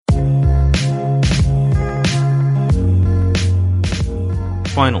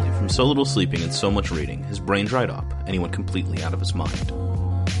Finally, from so little sleeping and so much reading, his brain dried up, and he went completely out of his mind.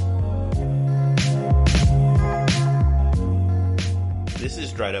 This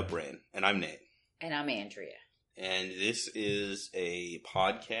is Dried Up Brain, and I'm Nate. And I'm Andrea. And this is a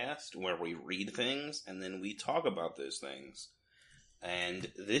podcast where we read things, and then we talk about those things.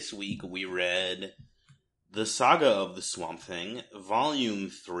 And this week we read The Saga of the Swamp Thing, Volume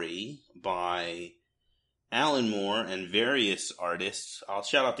 3, by Alan Moore and various artists. I'll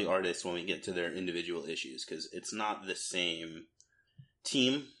shout out the artists when we get to their individual issues, because it's not the same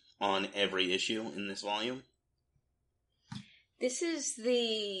team on every issue in this volume. This is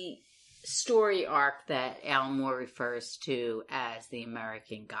the story arc that Alan Moore refers to as the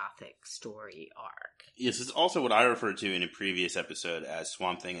American Gothic story arc. Yes, it's also what I referred to in a previous episode as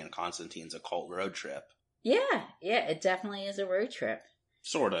Swamp Thing and Constantine's occult road trip. Yeah, it definitely is a road trip.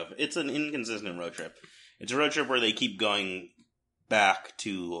 Sort of. It's an inconsistent road trip. It's a road trip where they keep going back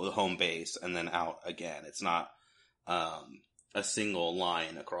to the home base and then out again. It's not a single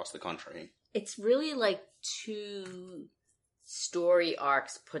line across the country. It's really like two story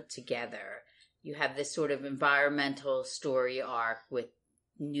arcs put together. You have this sort of environmental story arc with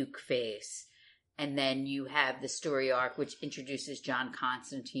Nuke Face, and then you have the story arc which introduces John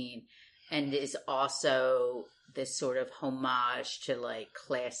Constantine and is also this sort of homage to like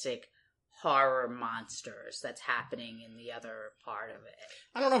classic horror monsters that's happening in the other part of it.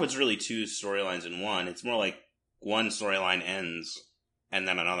 I don't know if it's really two storylines in one. It's more like one storyline ends and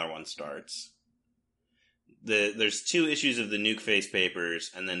then another one starts. There's two issues of the Nuke Face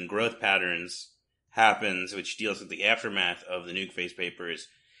papers, and then Growth Patterns happens, which deals with the aftermath of the Nuke Face papers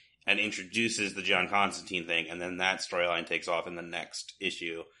and introduces the John Constantine thing, and then that storyline takes off in the next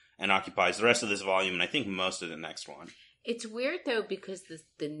issue and occupies the rest of this volume, and I think most of the next one. It's weird, though, because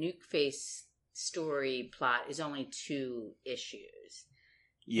the Nuke Face story plot is only 2 issues.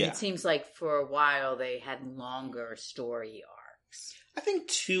 Yeah. And it seems like for a while they had longer story arcs. I think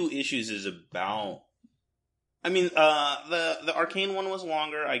 2 issues is about... I mean, the Arcane one was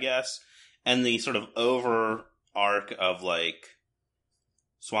longer, I guess, and the sort of over arc of, like,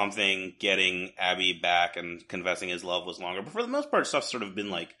 Swamp Thing getting Abby back and confessing his love was longer. But for the most part, stuff's sort of been,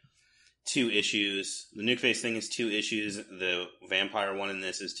 like, 2 issues. The Nuke Face thing is 2 issues. The vampire one in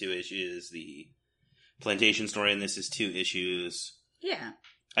this is 2 issues. The plantation story in this is 2 issues. Yeah.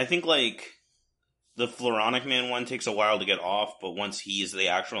 I think, like, the Floronic Man one takes a while to get off, but once he's the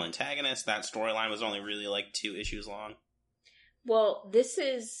actual antagonist, that storyline was only really, like, 2 issues long. Well, this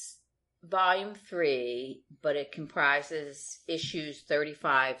is Volume 3, but it comprises issues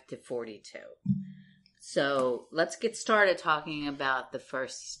 35 to 42. So, let's get started talking about the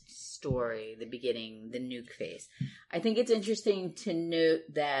first story, the beginning, the Nuke Face. I think it's interesting to note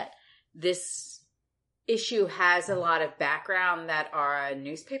that this issue has a lot of background that are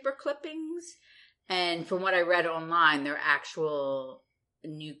newspaper clippings, and from what I read online, they're actual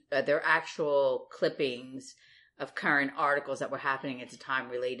clippings of current articles that were happening at the time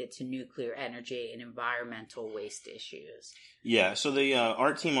related to nuclear energy and environmental waste issues. Yeah, so the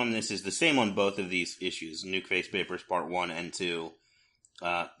art team on this is the same on both of these issues, Nuke Face Papers Part 1 and 2.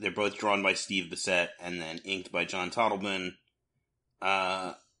 They're both drawn by Steve Bissette and then inked by John Totleben.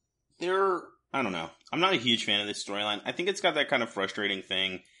 I don't know. I'm not a huge fan of this storyline. I think it's got that kind of frustrating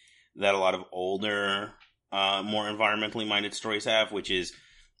thing that a lot of older, more environmentally minded stories have, which is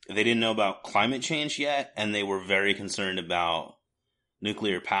they didn't know about climate change yet, and they were very concerned about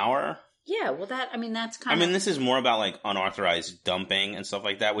nuclear power. Yeah, well, that's kind of... I mean, this is more about, like, unauthorized dumping and stuff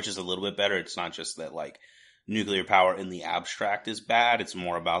like that, which is a little bit better. It's not just that, like, nuclear power in the abstract is bad. It's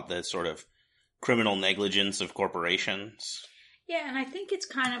more about the sort of criminal negligence of corporations. Yeah, and I think it's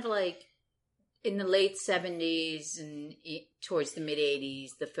kind of like in the late 70s and towards the mid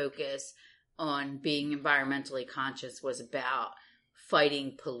 80s, the focus on being environmentally conscious was about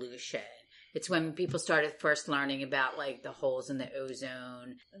fighting pollution. It's when people started first learning about, like, the holes in the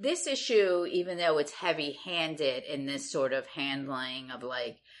ozone. This issue, even though it's heavy-handed in this sort of handling of,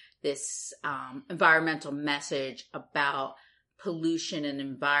 like, this environmental message about pollution and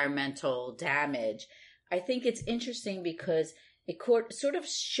environmental damage, I think it's interesting because it sort of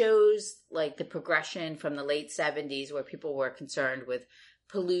shows, like, the progression from the late 70s where people were concerned with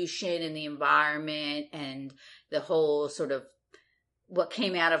pollution in the environment and the whole sort of what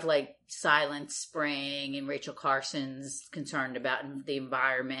came out of, like, Silent Spring and Rachel Carson's concerned about the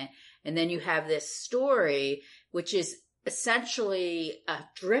environment. And then you have this story, which is essentially a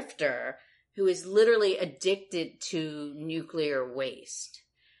drifter who is literally addicted to nuclear waste.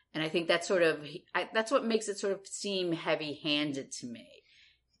 And I think that's that's what makes it sort of seem heavy-handed to me.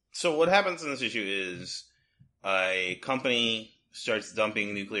 So what happens in this issue is a company starts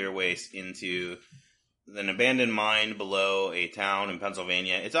dumping nuclear waste into an abandoned mine below a town in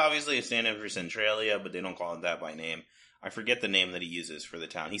Pennsylvania. It's obviously a stand-in for Centralia, but they don't call it that by name. I forget the name that he uses for the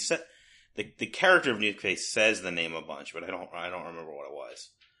town. He said the character of Nukeface says the name a bunch, but I don't remember what it was.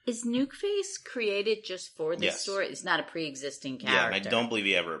 Is Nukeface created just for this story? It's not a pre-existing character. Yeah, and I don't believe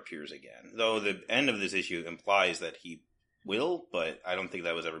he ever appears again. Though the end of this issue implies that he will, but I don't think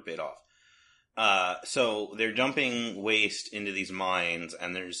that was ever paid off. So they're dumping waste into these mines,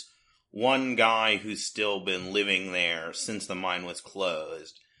 and there's one guy who's still been living there since the mine was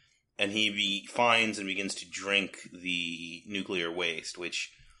closed, and he finds and begins to drink the nuclear waste,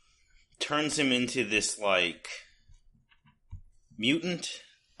 which turns him into this, like, mutant.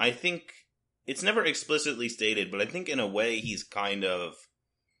 I think it's never explicitly stated, but I think in a way he's kind of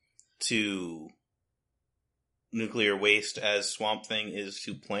to nuclear waste as Swamp Thing is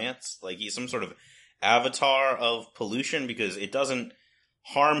to plants. Like, he's some sort of avatar of pollution because it doesn't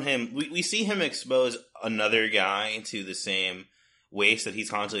harm him. We see him expose another guy to the same waste that he's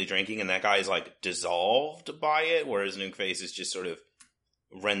constantly drinking, and that guy is, like, dissolved by it, whereas Nukeface is just sort of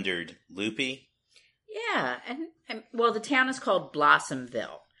rendered loopy. Yeah, and well, the town is called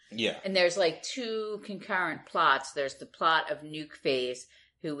Blossomville. Yeah. And there's, like, two concurrent plots. There's the plot of Nukeface,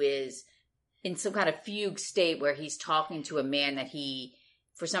 who is in some kind of fugue state where he's talking to a man that he,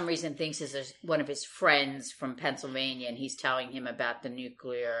 for some reason, thinks is one of his friends from Pennsylvania, and he's telling him about the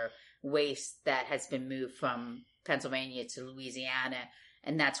nuclear waste that has been moved from Pennsylvania to Louisiana,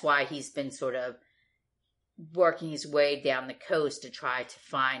 and that's why he's been sort of working his way down the coast to try to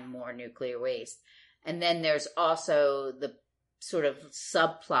find more nuclear waste. And then there's also the sort of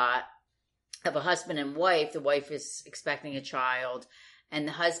subplot of a husband and wife. The wife is expecting a child, and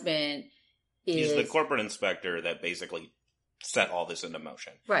the husband is... He's the corporate inspector that basically set all this into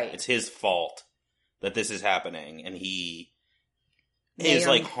motion. Right. It's his fault that this is happening, and he is,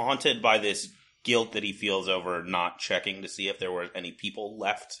 like, haunted by this guilt that he feels over not checking to see if there were any people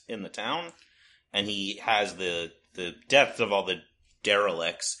left in the town. And he has the deaths of all the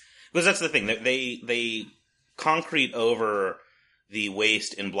derelicts. Because that's the thing. They concrete over the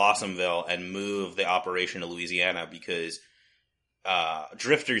waste in Blossomville and move the operation to Louisiana because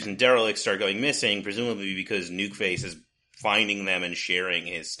drifters and derelicts start going missing, presumably because Nukeface is finding them and sharing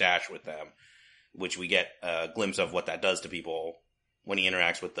his stash with them, which we get a glimpse of what that does to people when he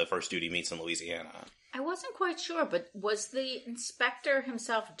interacts with the First Duty meets in Louisiana. I wasn't quite sure, but was the inspector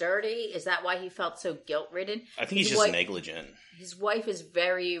himself dirty? Is that why he felt so guilt-ridden? I think he's just negligent. His wife is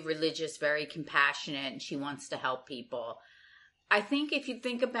very religious, very compassionate, and she wants to help people. I think if you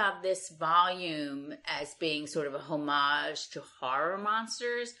think about this volume as being sort of a homage to horror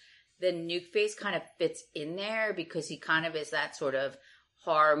monsters, then Nukeface kind of fits in there because he kind of is that sort of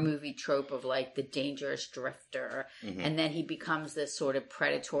horror movie trope of, like, the dangerous drifter. Mm-hmm. And then he becomes this sort of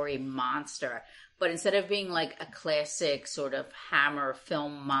predatory monster. But instead of being, like, a classic sort of Hammer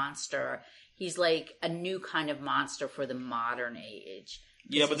film monster, he's, like, a new kind of monster for the modern age.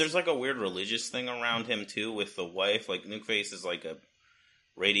 Yeah, but there's, like, a weird religious thing around him, too, with the wife. Like, Nukeface is, like, a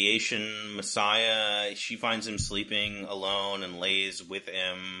radiation messiah. She finds him sleeping alone and lays with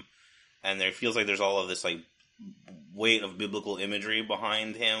him. And there feels like there's all of this, like, weight of biblical imagery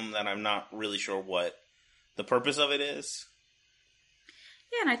behind him that I'm not really sure what the purpose of it is.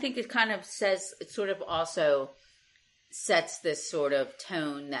 Yeah, and I think it kind of says, it sort of also sets this sort of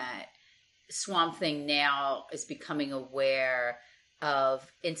tone that Swamp Thing now is becoming aware of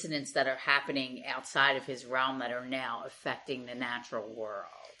incidents that are happening outside of his realm that are now affecting the natural world.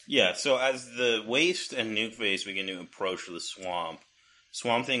 Yeah, so as the waste and Nukeface begin to approach the swamp,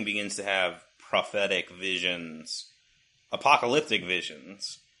 Swamp Thing begins to have prophetic visions, apocalyptic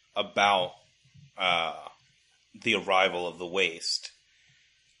visions about the arrival of the waste.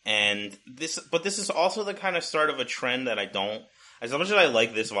 And this is also the kind of start of a trend that I don't, as much as I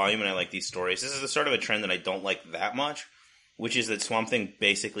like this volume and I like these stories, this is the start of a trend that I don't like that much, which is that Swamp Thing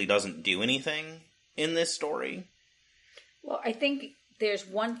basically doesn't do anything in this story. Well, I think there's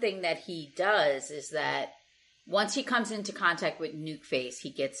one thing that he does is that once he comes into contact with Nukeface, he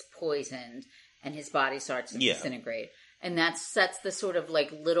gets poisoned and his body starts to disintegrate. And that sets the sort of,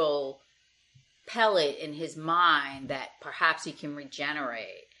 like, little pellet in his mind that perhaps he can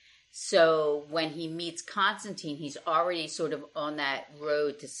regenerate. So when he meets Constantine, he's already sort of on that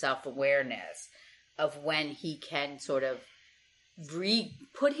road to self-awareness of when he can sort of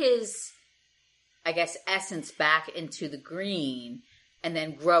put his, I guess, essence back into the green and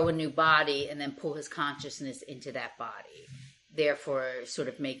then grow a new body and then pull his consciousness into that body. Therefore, sort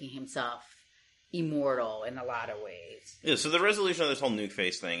of making himself immortal in a lot of ways. Yeah, so the resolution of this whole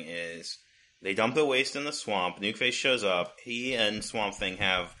Nukeface thing is They dump the waste in the swamp. Nukeface shows up. He and Swamp Thing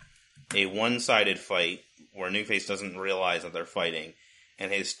have a one-sided fight where Nukeface doesn't realize that they're fighting,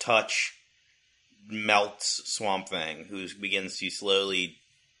 and his touch melts Swamp Thing, who begins to slowly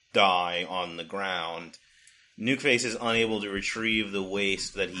die on the ground. Nukeface is unable to retrieve the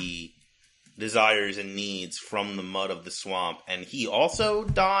waste that he desires and needs from the mud of the swamp, and he also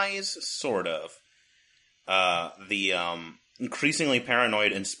dies, sort of. The increasingly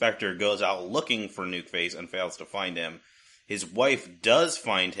paranoid inspector goes out looking for Nukeface and fails to find him. His wife does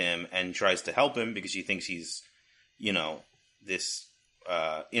find him and tries to help him because she thinks he's, this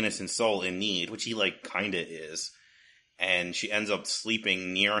innocent soul in need, which he, kinda is. And she ends up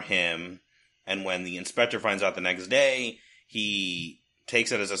sleeping near him, and when the inspector finds out the next day, he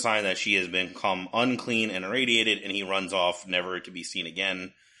takes it as a sign that she has become unclean and irradiated, and he runs off, never to be seen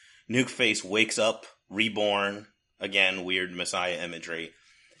again. Nukeface wakes up, reborn, again, weird Messiah imagery,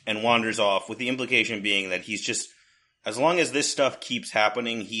 and wanders off, with the implication being that he's just, as long as this stuff keeps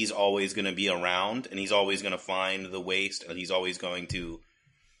happening, he's always going to be around, and he's always going to find the waste, and he's always going to,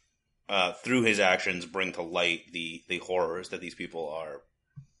 through his actions, bring to light the horrors that these people are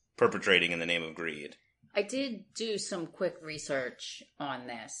perpetrating in the name of greed. I did do some quick research on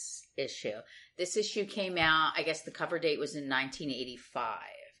this issue. This issue came out, I guess the cover date was in 1985.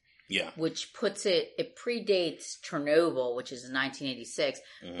 Yeah. Which puts it predates Chernobyl, which is in 1986,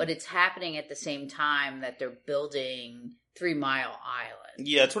 but it's happening at the same time that they're building 3 Mile Island.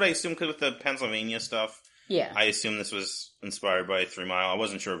 Yeah, that's what I assumed, because with the Pennsylvania stuff, yeah, I assumed this was inspired by 3 Mile. I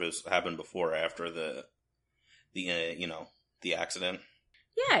wasn't sure if it happened before or after the accident.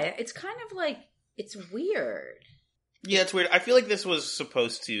 Yeah, it's kind of like, it's weird. Yeah, it's weird. I feel like this was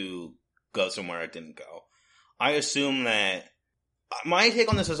supposed to go somewhere it didn't go. I assume that my take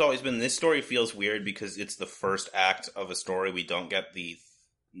on this has always been, this story feels weird because it's the first act of a story we don't get the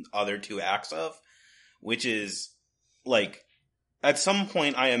other 2 acts of, which is, at some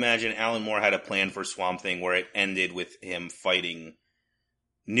point I imagine Alan Moore had a plan for Swamp Thing where it ended with him fighting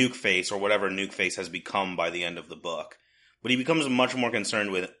Nukeface, or whatever Nukeface has become by the end of the book. But he becomes much more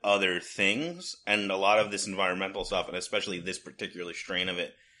concerned with other things, and a lot of this environmental stuff, and especially this particular strain of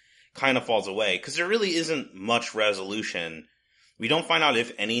it, kind of falls away, because there really isn't much resolution. We don't find out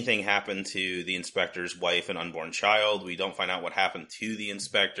if anything happened to the inspector's wife and unborn child. We don't find out what happened to the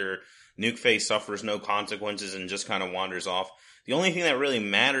inspector. Nukeface suffers no consequences and just kind of wanders off. The only thing that really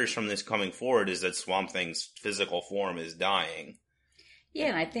matters from this coming forward is that Swamp Thing's physical form is dying. Yeah,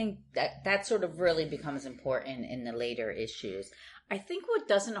 and I think that sort of really becomes important in the later issues. I think what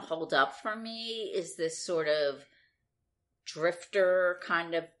doesn't hold up for me is this sort of drifter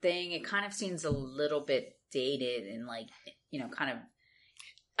kind of thing. It kind of seems a little bit dated and kind of,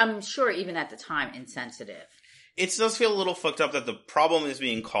 I'm sure even at the time, insensitive. It does feel a little fucked up that the problem is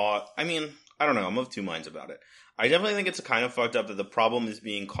being caused. I mean, I don't know. I'm of 2 minds about it. I definitely think it's kind of fucked up that the problem is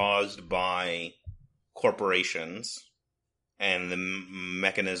being caused by corporations and the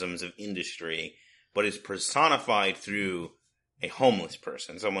mechanisms of industry, but is personified through a homeless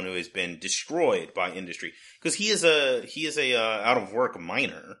person, someone who has been destroyed by industry. Because he is a out of work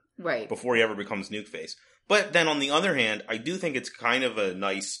miner, right? Before he ever becomes Nukeface. But then on the other hand, I do think it's kind of a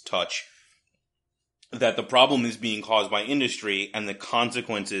nice touch that the problem is being caused by industry and the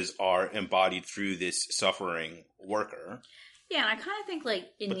consequences are embodied through this suffering worker. Yeah, and I kind of think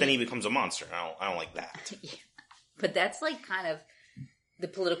but then he becomes a monster. I don't like that. Yeah. But that's kind of the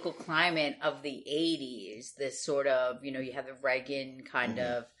political climate of the 80s. This sort of, you have the Reagan kind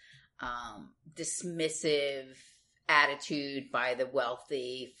of dismissive attitude by the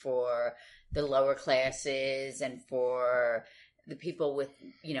wealthy for the lower classes and for the people with,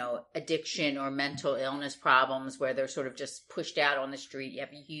 addiction or mental illness problems, where they're sort of just pushed out on the street. You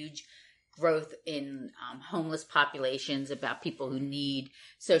have a huge growth in homeless populations, about people who need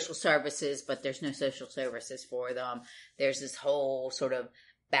social services, but there's no social services for them. There's this whole sort of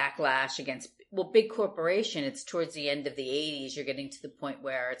backlash against, big corporation. It's towards the end of the 80s. You're getting to the point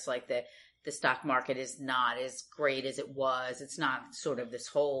where it's like the stock market is not as great as it was. It's not sort of this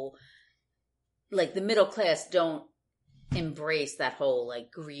whole, the middle class don't embrace that whole,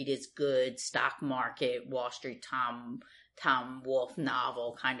 greed is good, stock market, Wall Street Tom Wolfe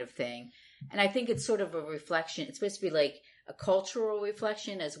novel kind of thing. And I think it's sort of a reflection. It's supposed to be a cultural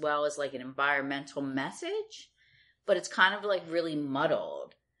reflection as well as an environmental message, but it's kind of really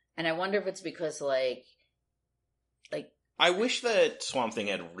muddled. And I wonder if it's because I wish that Swamp Thing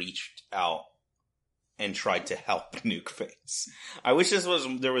had reached out and tried to help Nukeface. I wish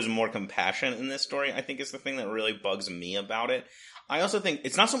there was more compassion in this story, I think is the thing that really bugs me about it. I also think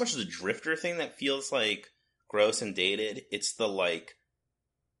it's not so much the drifter thing that feels gross and dated. It's the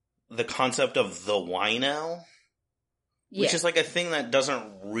the concept of the wino, which is like a thing that doesn't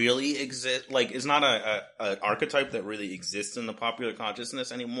really exist. Like, it's not an archetype that really exists in the popular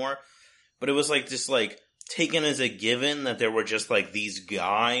consciousness anymore. But it was like just like taken as a given that there were just like these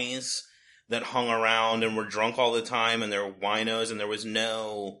guys that hung around and were drunk all the time, and they were winos, and there was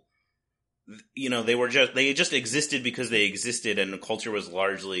no, they just existed because they existed, and the culture was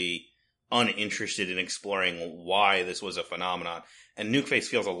largely uninterested in exploring why this was a phenomenon. And Nukeface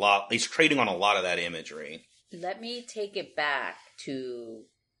feels he's trading on a lot of that imagery. Let me take it back to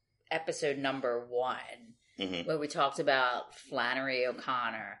episode number 1, where we talked about Flannery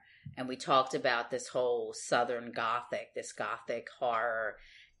O'Connor, and we talked about this whole Southern Gothic, this Gothic horror.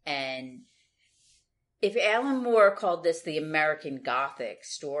 And if Alan Moore called this the American Gothic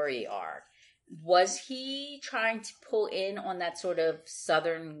story arc, was he trying to pull in on that sort of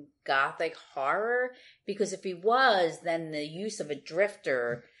Southern Gothic horror? Because if he was, then the use of a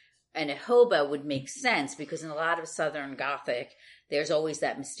drifter and a hobo would make sense, because in a lot of Southern Gothic, there's always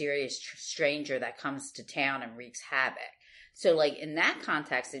that mysterious stranger that comes to town and wreaks havoc. So, like, in that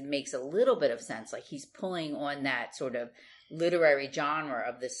context, it makes a little bit of sense. Like, he's pulling on that sort of literary genre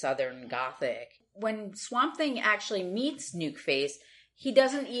of the Southern Gothic. When Swamp Thing actually meets Nukeface, he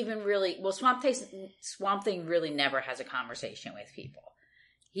doesn't even really... Well, Swamp Thing really never has a conversation with people.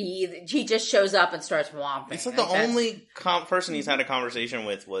 He just shows up and starts whomping. It's like the only person he's had a conversation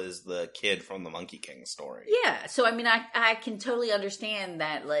with was the kid from the Monkey King story. Yeah, so I mean, I can totally understand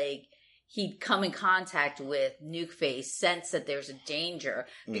that, like, he'd come in contact with Nukeface, sense that there's a danger,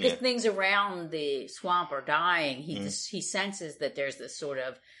 because things around the swamp are dying. He senses that there's this sort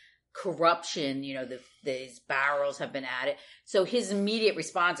of corruption, these barrels have been added. So his immediate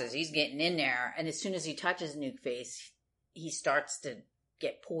response is he's getting in there, and as soon as he touches Nukeface, he starts to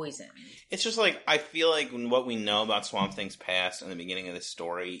get poisoned. It's just like, I feel like what we know about Swamp Thing's past in the beginning of this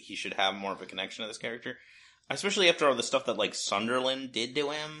story, he should have more of a connection to this character, especially after all the stuff that, like, Sunderland did to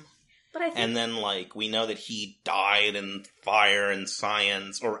him. But I think... And then, like, we know that he died in fire and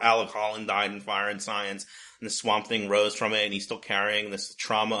science, or Alec Holland died in fire and science, and the Swamp Thing rose from it, and he's still carrying this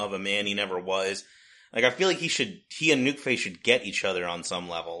trauma of a man he never was. Like, I feel like he and Nukeface should get each other on some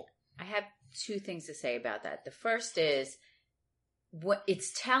level. I have 2 things to say about that. The first is,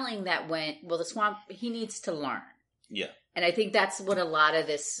 it's telling that the Swamp, he needs to learn. Yeah. And I think that's what a lot of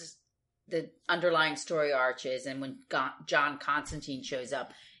the underlying story arc is, and when John Constantine shows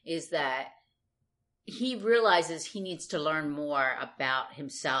up, is that he realizes he needs to learn more about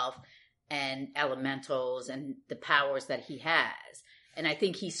himself and elementals and the powers that he has. And I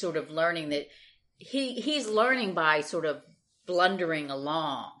think he's sort of learning that he's learning by sort of blundering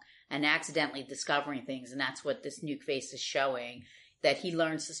along and accidentally discovering things. And that's what this Nukeface is showing, that he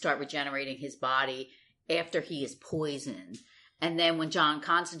learns to start regenerating his body after he is poisoned. And then when John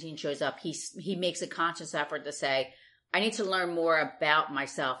Constantine shows up, he makes a conscious effort to say, I need to learn more about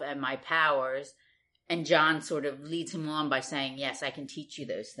myself and my powers. And John sort of leads him on by saying, yes, I can teach you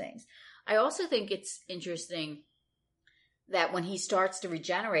those things. I also think it's interesting that when he starts to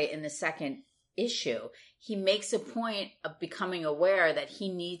regenerate in the second issue, he makes a point of becoming aware that he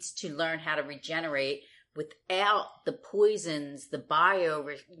needs to learn how to regenerate without the poisons, the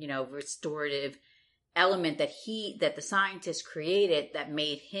restorative element that the scientists created that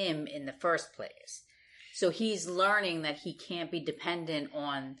made him in the first place. So he's learning that he can't be dependent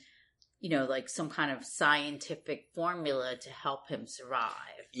on, like some kind of scientific formula to help him survive.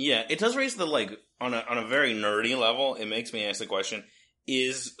 Yeah, it does raise on a very nerdy level, it makes me ask the question,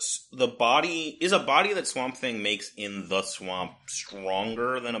 is a body that Swamp Thing makes in the swamp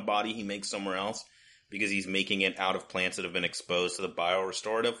stronger than a body he makes somewhere else? Because he's making it out of plants that have been exposed to the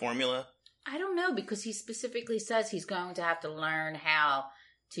biorestorative formula? I don't know, because he specifically says he's going to have to learn how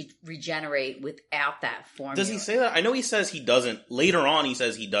to regenerate without that formula. Does he say that? I know he says he doesn't. Later on, he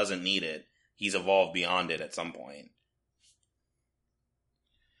says he doesn't need it. He's evolved beyond it at some point.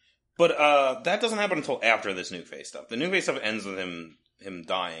 But that doesn't happen until after this Nukeface stuff. The Nukeface stuff ends with him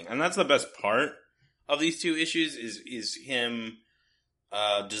dying. And that's the best part of these 2 issues, is him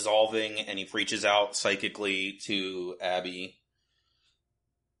dissolving, and he reaches out psychically to Abby.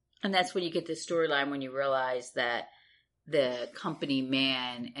 And that's when you get this storyline, when you realize that the company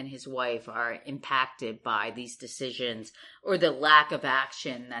man and his wife are impacted by these decisions, or the lack of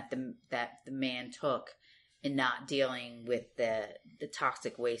action that the man took in not dealing with the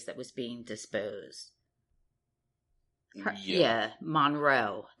toxic waste that was being disposed. Yeah,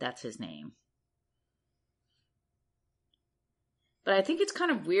 Monroe, that's his name. But I think it's kind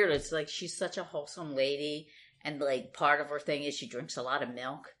of weird. It's like she's such a wholesome lady, and like part of her thing is she drinks a lot of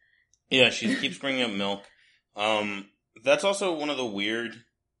milk. Yeah, she keeps bringing up milk. That's also one of the weird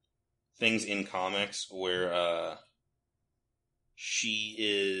things in comics where she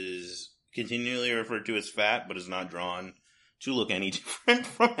is continually referred to as fat, but is not drawn to look any different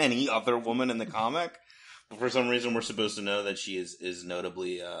from any other woman in the comic. But for some reason, we're supposed to know that she is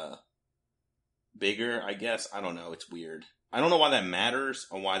notably bigger, I guess. I don't know. It's weird. I don't know why that matters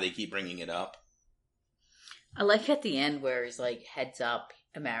or why they keep bringing it up. I like at the end where he's like, heads up,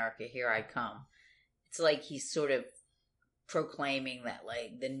 America, here I come. It's like he's sort of proclaiming that,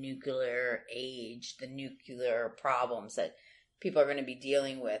 like, the nuclear age, the nuclear problems that people are going to be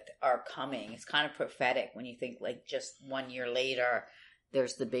dealing with are coming. It's kind of prophetic when you think, like, just 1 year later,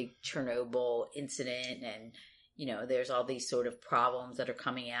 there's the big Chernobyl incident, and, you know, there's all these sort of problems that are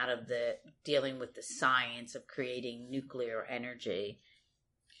coming out of the dealing with the science of creating nuclear energy.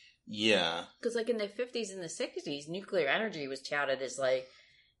 Yeah. Because, like, in the 50s and the 60s, nuclear energy was touted as, like,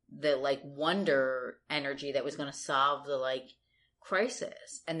 the, like, wonder energy that was going to solve the, like,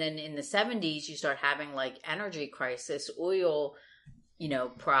 crisis. And then in the 70s, you start having, like, energy crisis, oil, you know,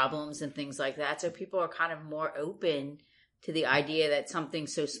 problems and things like that. So people are kind of more open to the idea that something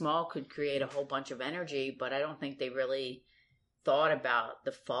so small could create a whole bunch of energy, but I don't think they really thought about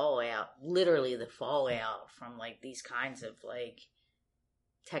the fallout, literally the fallout from, like, these kinds of, like,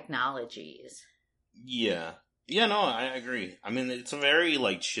 technologies. Yeah. Yeah, no, I agree. I mean, it's a very,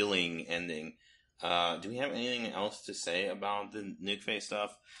 like, chilling ending. Do we have anything else to say about the Nuke Face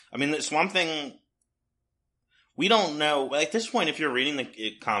stuff? I mean, the Swamp Thing, we don't know. At this point, if you're reading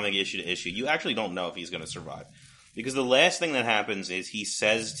the comic issue to issue, you actually don't know if he's going to survive. Because the last thing that happens is he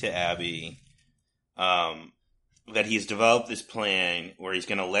says to Abby that he's developed this plan where he's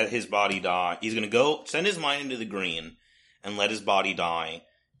going to let his body die. He's going to go send his mind into the green and let his body die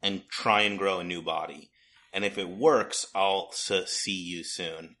and try and grow a new body. And if it works, I'll see you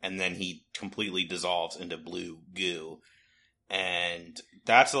soon. And then he completely dissolves into blue goo. And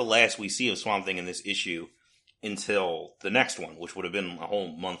that's the last we see of Swamp Thing in this issue until the next one, which would have been a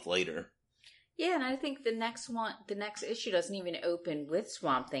whole month later. Yeah, and I think the next issue doesn't even open with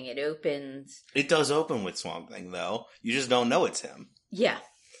Swamp Thing. It does open with Swamp Thing, though. You just don't know it's him. Yeah.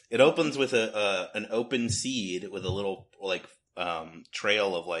 It opens with an open seed with a little, like,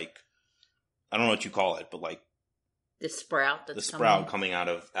 trail of, like, I don't know what you call it, but, like, the sprout coming out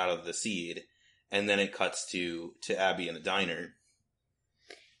of the seed, and then it cuts to Abby in a diner.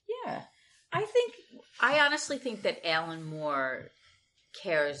 Yeah. I honestly think that Alan Moore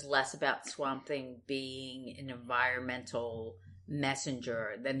cares less about Swamp Thing being an environmental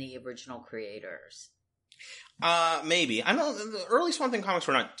messenger than the original creators. Maybe. I know the early Swamp Thing comics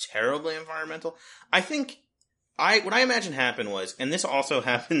were not terribly environmental. I think what I imagine happened was, and this also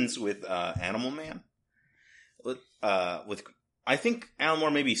happens with Animal Man. I think Alan Moore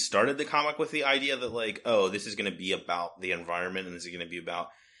maybe started the comic with the idea that, like, oh, this is going to be about the environment, and this is going to be about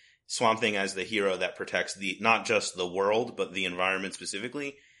Swamp Thing as the hero that protects not just the world, but the environment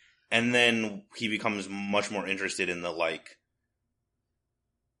specifically. And then he becomes much more interested in the, like,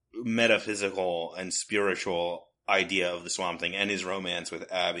 metaphysical and spiritual idea of the Swamp Thing and his romance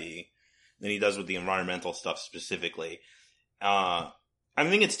with Abby than he does with the environmental stuff specifically. I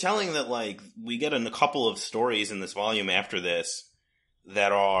think it's telling that, like, we get a couple of stories in this volume after this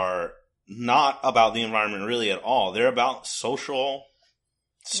that are not about the environment really at all. They're about social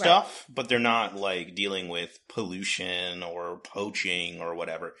stuff, right, but they're not, like, dealing with pollution or poaching or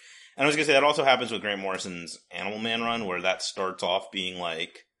whatever. And I was going to say, that also happens with Grant Morrison's Animal Man run, where that starts off being,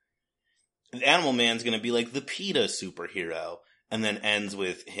 like, Animal Man's going to be, like, the PETA superhero, and then ends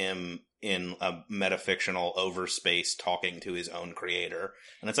with him in a metafictional overspace talking to his own creator.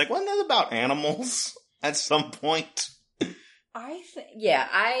 And it's like, wasn't that about animals at some point?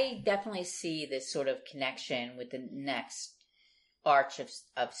 I definitely see this sort of connection with the next arch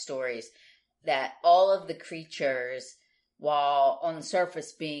of stories, that all of the creatures, while on the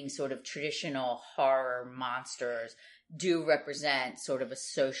surface being sort of traditional horror monsters, do represent sort of a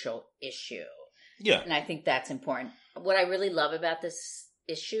social issue. Yeah. And I think that's important. What I really love about this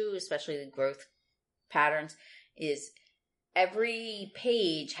issue, especially the growth patterns, is every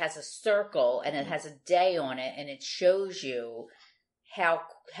page has a circle and it has a day on it, and it shows you how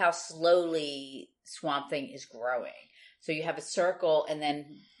slowly Swamp Thing is growing. So you have a circle, and then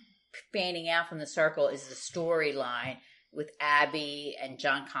fanning out from the circle is the storyline with Abby and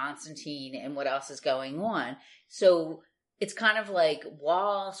John Constantine and what else is going on. So it's kind of like,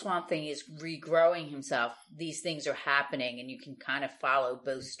 while Swamp Thing is regrowing himself, these things are happening, and you can kind of follow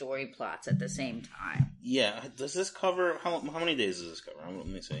both story plots at the same time. Yeah. Does this cover, how many days does this cover? Let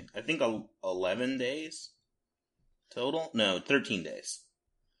me see. I think 11 days total? No, 13 days.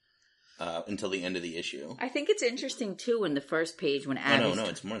 until the end of the issue. I think it's interesting, too, in the first page when Abby... No,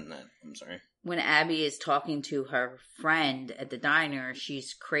 it's more than that. I'm sorry. When Abby is talking to her friend at the diner,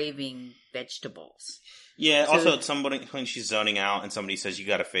 she's craving vegetables. Yeah, so, also, somebody when she's zoning out and somebody says, you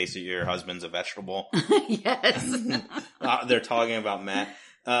gotta face it, your husband's a vegetable. Yes. They're talking about Matt.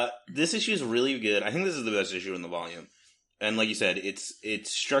 This issue is really good. I think this is the best issue in the volume. And like you said,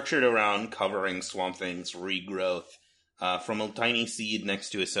 it's structured around covering Swamp Thing's regrowth from a tiny seed next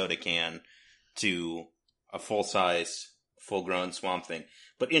to a soda can to a full-size, full-grown Swamp Thing.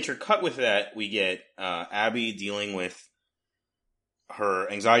 But intercut with that, we get Abby dealing with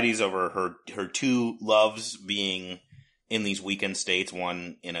her anxieties over her two loves being in these weakened states,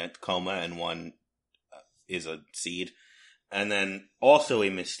 one in a coma and one is a seed. And then also a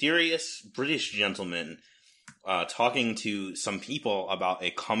mysterious British gentleman talking to some people about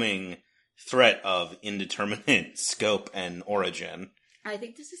a coming threat of indeterminate scope and origin. I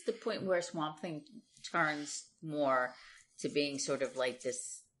think this is the point where Swamp Thing turns more to being sort of like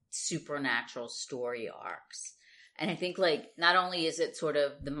this supernatural story arcs. And I think, like, not only is it sort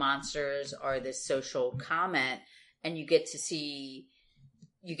of the monsters are this social comment, and you get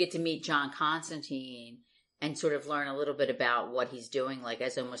to meet John Constantine and sort of learn a little bit about what he's doing, like,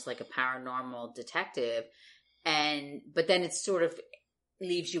 as almost like a paranormal detective. But then it sort of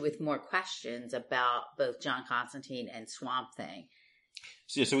leaves you with more questions about both John Constantine and Swamp Thing.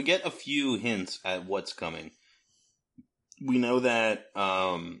 So we get a few hints at what's coming. We know that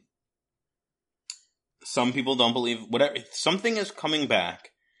some people don't believe whatever something is coming back,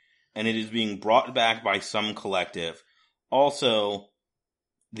 and it is being brought back by some collective. Also,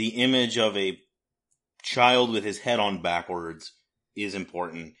 the image of a child with his head on backwards is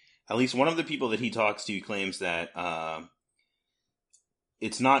important. At least one of the people that he talks to claims that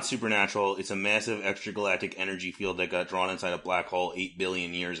it's not supernatural. It's a massive extragalactic energy field that got drawn inside a black hole 8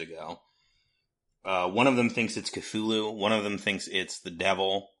 billion years ago. One of them thinks it's Cthulhu. One of them thinks it's the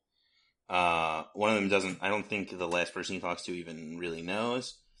devil. One of them doesn't. I don't think the last person he talks to even really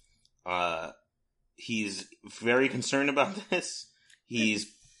knows. He's very concerned about this. He's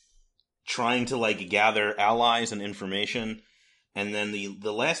trying to, like, gather allies and information. And then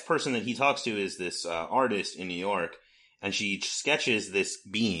the last person that he talks to is this artist in New York, and she sketches this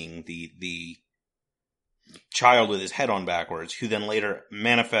being, the child with his head on backwards, who then later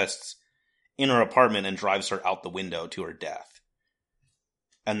manifests in her apartment and drives her out the window to her death.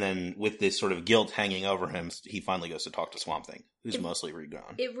 And then with this sort of guilt hanging over him, he finally goes to talk to Swamp Thing, who's mostly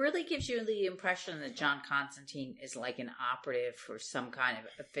regrown. It really gives you the impression that John Constantine is like an operative for some kind of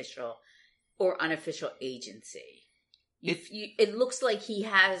official or unofficial agency. It looks like he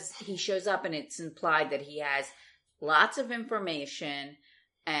shows up, and it's implied that he has lots of information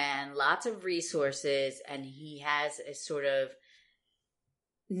and lots of resources, and he has a sort of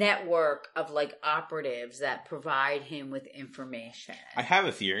network of, like, operatives that provide him with information. I have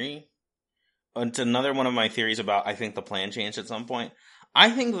a theory. It's another one of my theories about, I think the plan changed at some point. I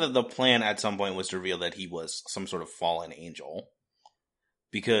think that the plan at some point was to reveal that he was some sort of fallen angel.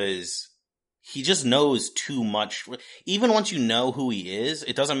 Because he just knows too much. Even once you know who he is,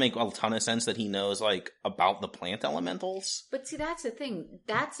 it doesn't make a ton of sense that he knows, like, about the plant elementals. But see, that's the thing.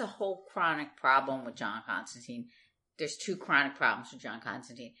 That's a whole chronic problem with John Constantine. There's two chronic problems with John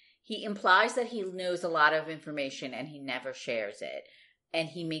Constantine. He implies that he knows a lot of information and he never shares it. And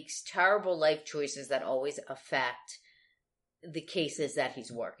he makes terrible life choices that always affect the cases that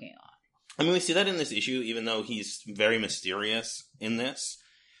he's working on. I mean, we see that in this issue, even though he's very mysterious in this.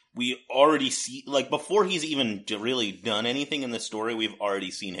 We already see, like, before he's even really done anything in the story, we've already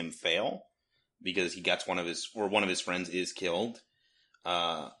seen him fail. Because he gets one of his friends is killed.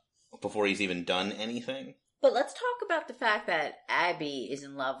 Before he's even done anything. But let's talk about the fact that Abby is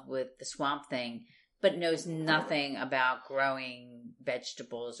in love with the Swamp Thing, but knows nothing about growing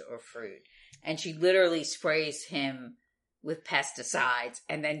vegetables or fruit. And she literally sprays him with pesticides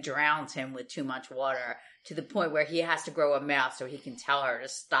and then drowns him with too much water to the point where he has to grow a mouth so he can tell her to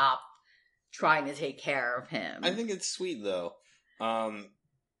stop trying to take care of him. I think it's sweet, though. I'm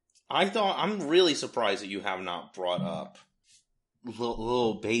really surprised that you have not brought up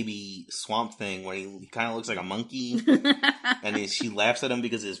little baby Swamp Thing where he kind of looks like a monkey. And she laughs at him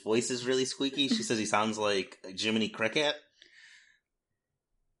because his voice is really squeaky. She says he sounds like Jiminy Cricket.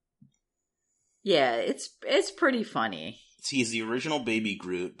 Yeah, it's pretty funny. He's the original baby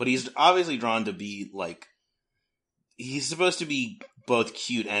Groot, but he's obviously drawn to be, like, he's supposed to be both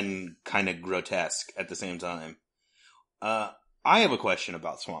cute and kind of grotesque at the same time. I have a question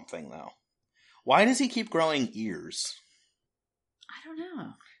about Swamp Thing, though. Why does he keep growing ears? I don't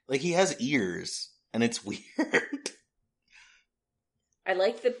know. Like, he has ears, and it's weird. I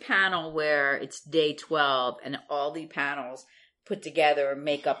like the panel where it's day 12 and all the panels put together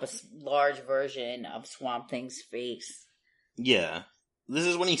make up a large version of Swamp Thing's face. Yeah. This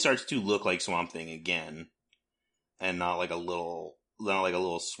is when he starts to look like Swamp Thing again. And not like a little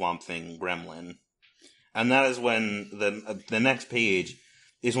Swamp Thing gremlin. And that is when the next page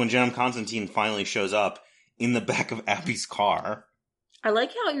is when John Constantine finally shows up in the back of Abby's car. I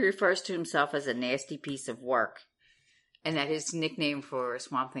like how he refers to himself as a nasty piece of work. And that his nickname for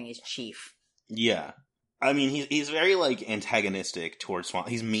Swamp Thing is Chief. Yeah. I mean, he's very, like, antagonistic towards Swamp.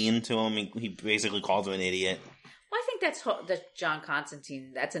 He's mean to him. He basically calls him an idiot. Well, I think that's John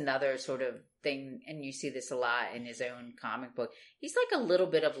Constantine. That's another sort of thing, and you see this a lot in his own comic book. He's like a little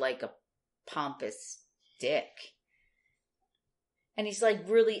bit of like a pompous dick. And he's like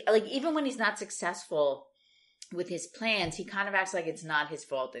really, like, even when he's not successful with his plans, he kind of acts like it's not his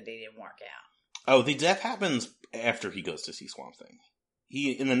fault that they didn't work out. Oh, the death happens after he goes to see Swamp Thing.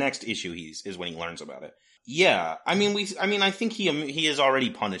 In the next issue is when he learns about it. Yeah, I mean, I think he is already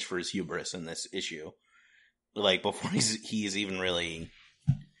punished for his hubris in this issue. Like, before he's even really...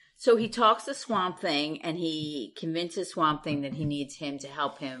 So he talks to Swamp Thing, and he convinces Swamp Thing that he needs him to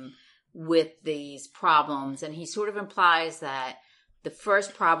help him with these problems. And he sort of implies that the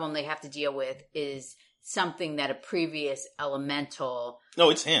first problem they have to deal with is something that a previous elemental... No,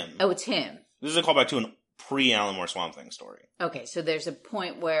 it's him. Oh, it's him. This is a callback to a pre-Alan Moore Swamp Thing story. Okay, so there's a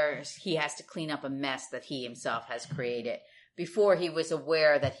point where he has to clean up a mess that he himself has created before he was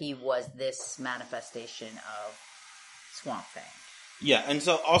aware that he was this manifestation of Swamp Thing. Yeah, and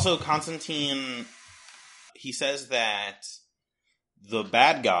so also Constantine, he says that the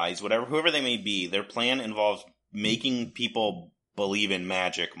bad guys, whoever they may be, their plan involves making people believe in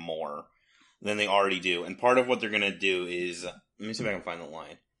magic more than they already do. And part of what they're going to do is... Let me see if I can find the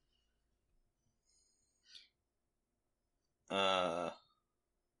line.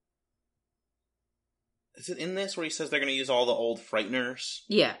 Is it in this where he says they're going to use all the old frighteners?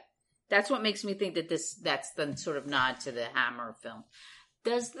 Yeah. That's what makes me think that that's the sort of nod to the Hammer film.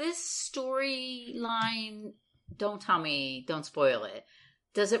 Does this storyline, don't spoil it,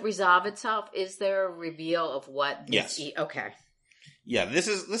 does it resolve itself? Is there a reveal of what this... Yes. Okay. Yeah, this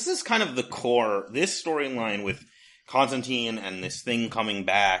is kind of the core, this storyline with Constantine and this thing coming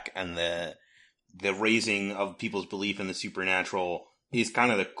back and the raising of people's belief in the supernatural is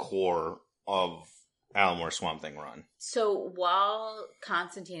kind of the core of Alan Moore's Swamp Thing run. So while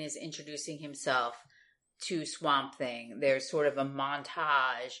Constantine is introducing himself to Swamp Thing, there's sort of a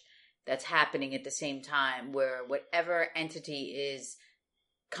montage that's happening at the same time where whatever entity is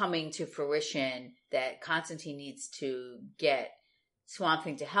coming to fruition that Constantine needs to get Swamp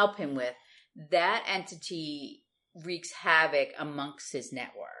Thing to help him with, that entity wreaks havoc amongst his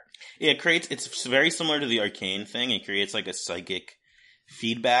network. Yeah, it's very similar to the Arcane thing. It creates like a psychic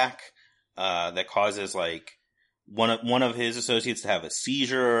feedback that causes like one of his associates to have a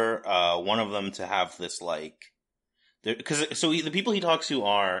seizure, one of them to have this like, the people he talks to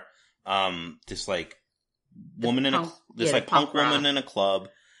are this like woman punk woman in a club,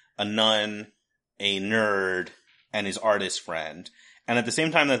 a nun, a nerd, and his artist friend. And at the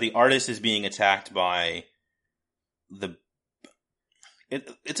same time that the artist is being attacked by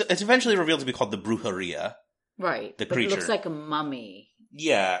it's eventually revealed to be called the Brujeria. Right. The creature. It looks like a mummy.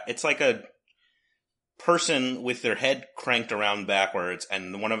 Yeah, it's like a person with their head cranked around backwards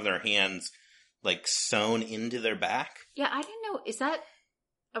and one of their hands like sewn into their back. Yeah, I didn't know. Is that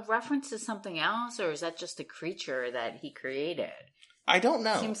a reference to something else, or is that just a creature that he created? I don't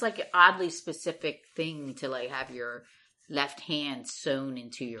know. Seems like an oddly specific thing to like have your left hand sewn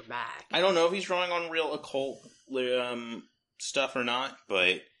into your back. I don't know if he's drawing on real occult stuff or not,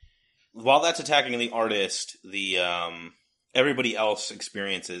 but while that's attacking the artist, the everybody else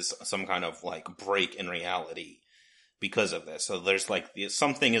experiences some kind of like break in reality because of this. So there's like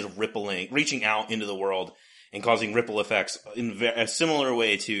something is reaching out into the world and causing ripple effects in a similar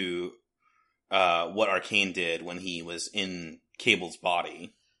way to what Arcane did when he was in Cable's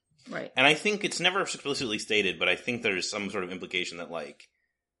body. Right. And I think it's never explicitly stated, but I think there's some sort of implication that like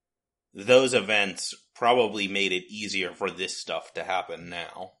those events probably made it easier for this stuff to happen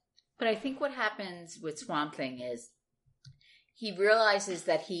now. But I think what happens with Swamp Thing is he realizes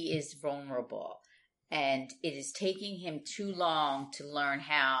that he is vulnerable and it is taking him too long to learn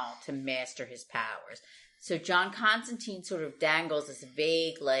how to master his powers. So John Constantine sort of dangles this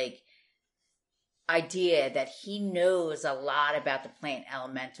vague like idea that he knows a lot about the plant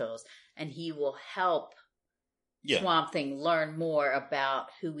elementals and he will help Swamp Thing learn more about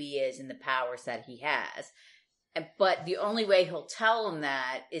who he is and the powers that he has. But the only way he'll tell him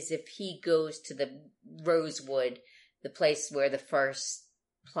that is if he goes to the Rosewood the place where the first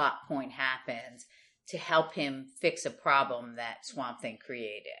plot point happens, to help him fix a problem that Swamp Thing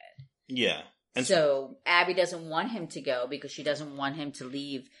created. Yeah. And so Abby doesn't want him to go because she doesn't want him to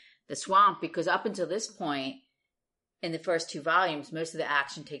leave the swamp, because up until this point, in the first 2 volumes, most of the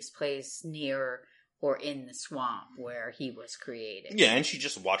action takes place near or in the swamp where he was created. Yeah, and she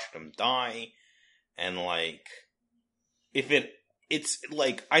just watched him die. And, like, it's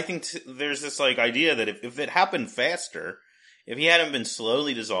like, I think there's this, like, idea that if it happened faster, if he hadn't been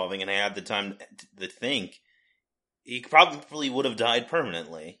slowly dissolving and had the time to think, he probably would have died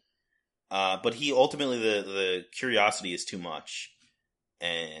permanently. But he ultimately, the curiosity is too much.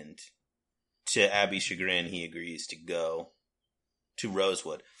 And to Abby's chagrin, he agrees to go to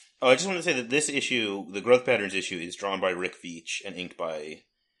Rosewood. Oh, I just want to say that this issue, the Growth Patterns issue, is drawn by Rick Veitch and inked by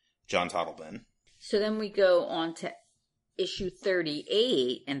John Totleben. So then we go on to issue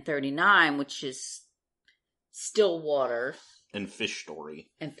 38 and 39, which is Stillwater. And Fish Story.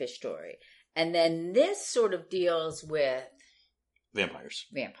 And then this sort of deals with vampires.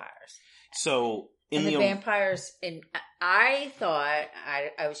 So in the vampires, and I thought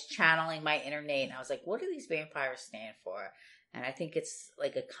I was channeling my inner Nate, and I was like, what do these vampires stand for? And I think it's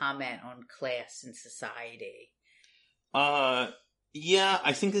like a comment on class and society. Yeah,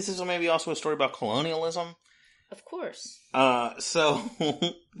 I think this is maybe also a story about colonialism. Of course. So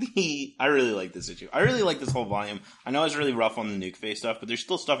I really like this issue. I really like this whole volume. I know it's really rough on the Nuke Face stuff, but there's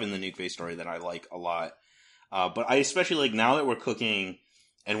still stuff in the Nuke Face story that I like a lot. But I especially like, now that we're cooking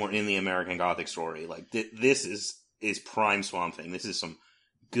and we're in the American Gothic story, like this is prime Swamp Thing. This is some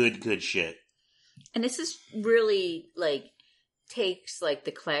good shit. And this is really like takes like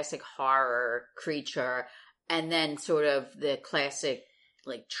the classic horror creature and then sort of the classic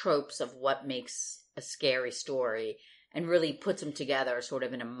like tropes of what makes a scary story and really puts them together sort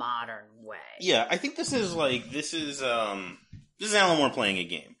of in a modern way. Yeah, I think this is Alan Moore playing a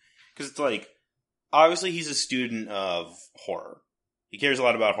game. Because it's like, obviously he's a student of horror. He cares a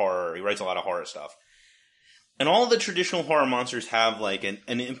lot about horror. He writes a lot of horror stuff. And all of the traditional horror monsters have like an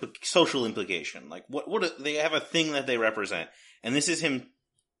social implication. Like they have a thing that they represent. And this is him.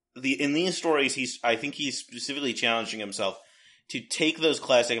 In these stories, I think he's specifically challenging himself to take those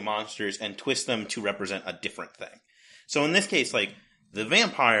classic monsters and twist them to represent a different thing. So in this case, like, the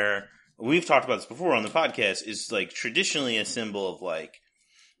vampire, we've talked about this before on the podcast, is like traditionally a symbol of like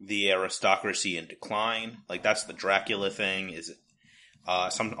the aristocracy in decline. Like, that's the Dracula thing.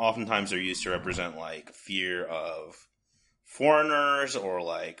 Oftentimes they're used to represent like fear of foreigners or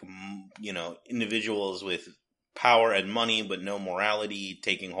like, individuals with power and money but no morality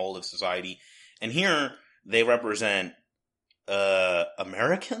taking hold of society. And here they represent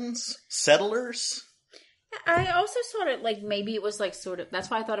Americans, settlers. I also sort of like, maybe it was like sort of, that's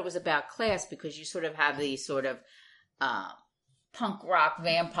why I thought it was about class, because you sort of have these sort of punk rock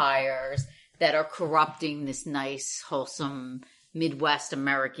vampires that are corrupting this nice, wholesome Midwest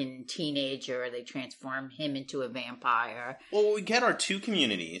American teenager. They transform him into a vampire. Well, what we get are 2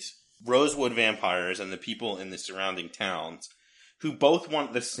 communities, Rosewood vampires and the people in the surrounding towns, who both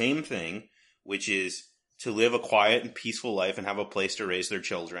want the same thing, which is to live a quiet and peaceful life and have a place to raise their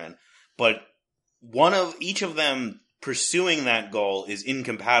children. But each of them pursuing that goal is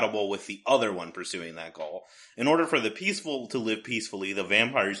incompatible with the other one pursuing that goal. In order for the peaceful to live peacefully, the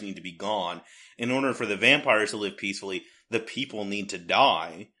vampires need to be gone. In order for the vampires to live peacefully, the people need to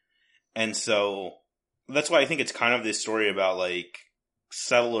die. And so that's why I think it's kind of this story about like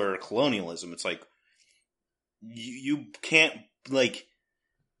settler colonialism. It's like you can't both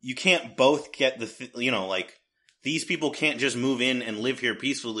get these people can't just move in and live here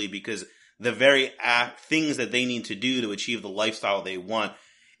peacefully, because the very things that they need to do to achieve the lifestyle they want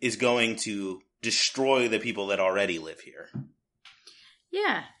is going to destroy the people that already live here.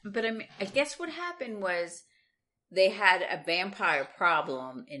 Yeah, but I guess what happened was they had a vampire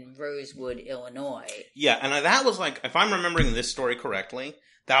problem in Rosewood, Illinois. Yeah, and that was like, if I'm remembering this story correctly,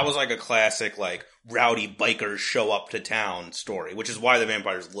 that was like a classic, like, rowdy bikers show up to town story, which is why the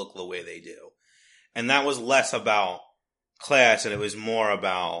vampires look the way they do. And that was less about class, and it was more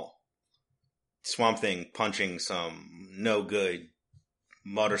about Swamp Thing punching some no-good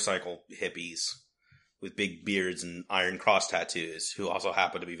motorcycle hippies with big beards and Iron Cross tattoos, who also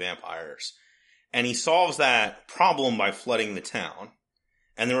happen to be vampires. And he solves that problem by flooding the town.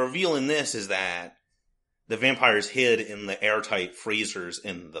 And the reveal in this is that the vampires hid in the airtight freezers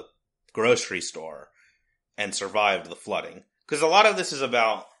in the grocery store and survived the flooding. Because a lot of this is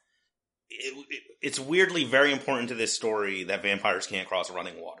about... It's weirdly very important to this story that vampires can't cross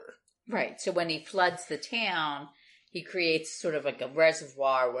running water. Right. So when he floods the town, he creates sort of like a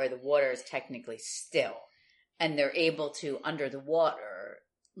reservoir where the water is technically still. and they're able to, under the water,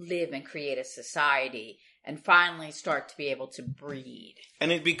 live and create a society and finally start to be able to breed.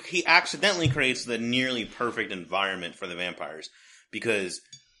 And he accidentally creates the nearly perfect environment for the vampires because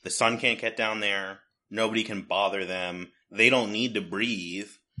the sun can't get down there, nobody can bother them, they don't need to breathe.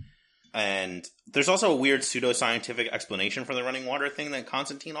 And there's also a weird pseudoscientific explanation for the running water thing that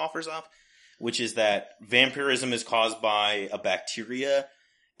Constantine offers up, which is that vampirism is caused by a bacteria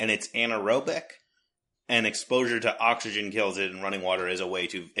and it's anaerobic, and exposure to oxygen kills it, and running water is a way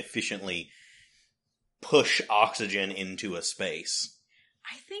to efficiently push oxygen into a space.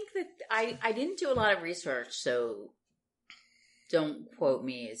 I think that I didn't do a lot of research, so don't quote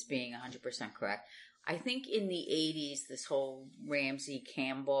me as being 100% correct. I think in the 80s, this whole Ramsey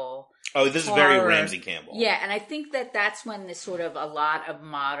Campbell... Oh, this is very Ramsey Campbell. Yeah, and I think that that's when this sort of a lot of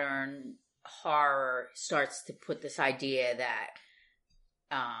modern horror starts to put this idea that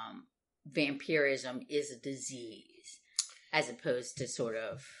vampirism is a disease as opposed to sort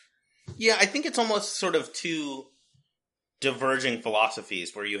of... Yeah, I think it's almost sort of two diverging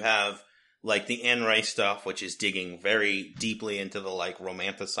philosophies where you have like the Anne Rice stuff, which is digging very deeply into the like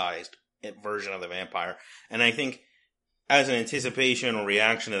romanticized version of the vampire. And I think as an anticipation or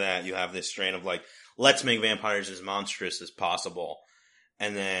reaction to that, you have this strain of like, let's make vampires as monstrous as possible.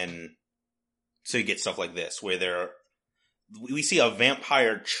 And then, so you get stuff like this, where we see a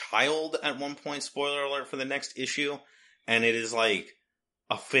vampire child at one point, spoiler alert for the next issue, and it is like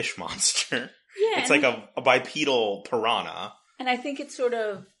a fish monster. Yeah. It's like a bipedal piranha. And I think it's sort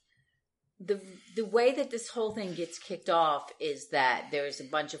of, the way that this whole thing gets kicked off is that there's a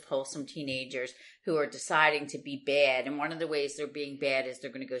bunch of wholesome teenagers who are deciding to be bad. And one of the ways they're being bad is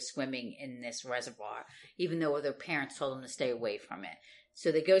they're going to go swimming in this reservoir, even though their parents told them to stay away from it.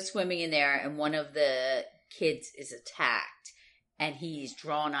 So they go swimming in there, and one of the kids is attacked, and he's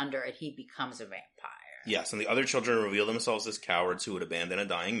drawn under, and he becomes a vampire. Yes, and the other children reveal themselves as cowards who would abandon a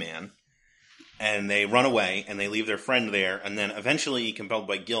dying man. And they run away, and they leave their friend there, and then eventually, compelled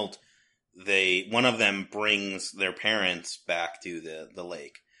by guilt, one of them brings their parents back to the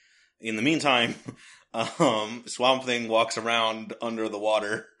lake. In the meantime, Swamp Thing walks around under the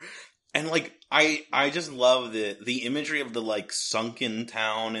water, and like I just love the imagery of the like sunken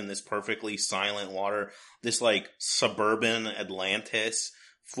town in this perfectly silent water, this like suburban Atlantis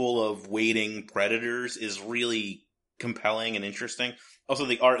full of waiting predators is really compelling and interesting. Also,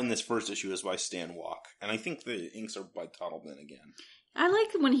 the art in this first issue is by Stan Walk, and I think the inks are by Toddleman again. I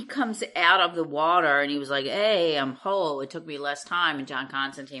like when he comes out of the water and he was like, hey, I'm whole. It took me less time. And John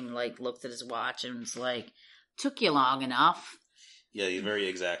Constantine like looked at his watch and was like, took you long enough. Yeah, he's very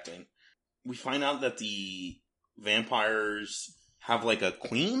exacting. We find out that the vampires have like a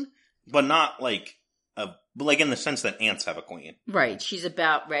queen, but not like in the sense that ants have a queen. Right. She's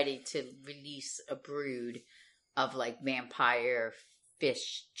about ready to release a brood of like vampire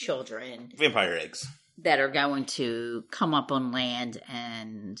fish children. Vampire eggs. That are going to come up on land,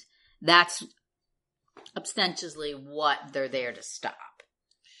 and that's ostensibly what they're there to stop.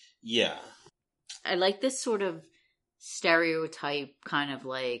 Yeah. I like this sort of stereotype kind of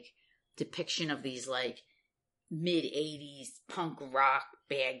like depiction of these like mid-80s punk rock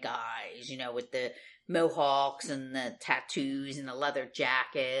bad guys, you know, with the mohawks and the tattoos and the leather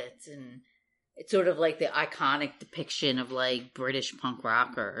jackets, and it's sort of like the iconic depiction of like British punk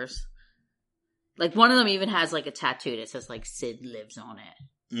rockers. Like, one of them even has, like, a tattoo that says, like, Sid lives on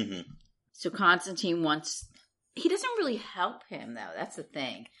it. Mm-hmm. So Constantine he doesn't really help him, though. That's the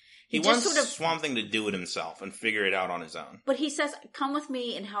thing. He wants sort of Swamp Thing to do it himself and figure it out on his own. But he says, come with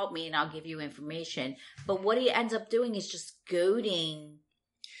me and help me and I'll give you information. But what he ends up doing is just goading.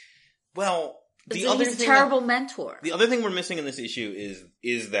 Well, he's a terrible mentor. The other thing we're missing in this issue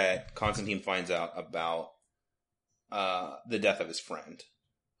is that Constantine finds out about the death of his friend,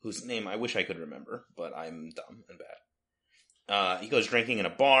 whose name I wish I could remember, but I'm dumb and bad. He goes drinking in a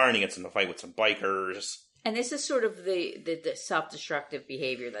bar, and he gets in a fight with some bikers. And this is sort of the self-destructive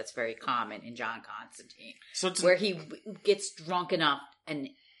behavior that's very common in John Constantine. Where he gets drunk enough and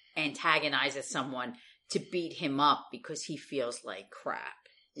antagonizes someone to beat him up because he feels like crap.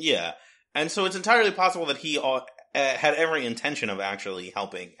 Yeah, and so it's entirely possible that he had every intention of actually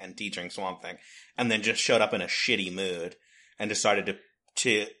helping and teaching Swamp Thing, and then just showed up in a shitty mood and decided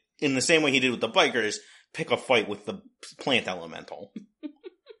to, in the same way he did with the bikers, pick a fight with the plant elemental.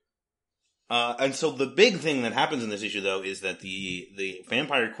 And so the big thing that happens in this issue, though, is that the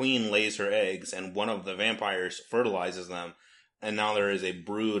vampire queen lays her eggs, and one of the vampires fertilizes them, and now there is a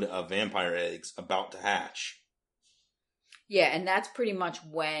brood of vampire eggs about to hatch. Yeah, and that's pretty much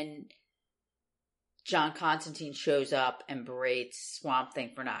when John Constantine shows up and berates Swamp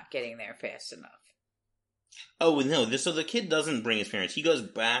Thing for not getting there fast enough. Oh, no, so the kid doesn't bring his parents. He goes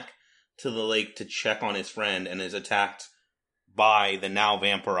back to the lake to check on his friend and is attacked by the now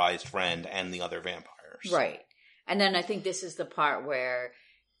vampirized friend and the other vampires. Right. And then I think this is the part where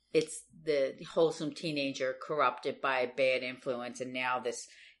it's the wholesome teenager corrupted by a bad influence, and now this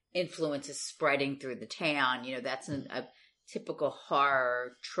influence is spreading through the town. That's a typical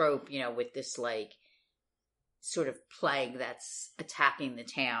horror trope, with this, like, sort of plague that's attacking the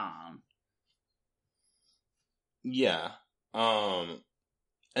town. Yeah.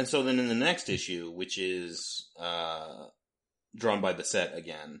 And so then in the next issue, which is drawn by Bissett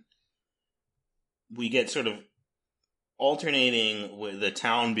again, we get sort of alternating with the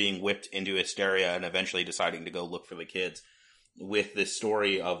town being whipped into hysteria and eventually deciding to go look for the kids, with this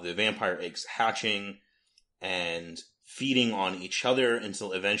story of the vampire eggs hatching and feeding on each other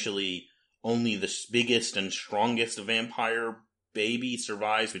until eventually only the biggest and strongest vampire baby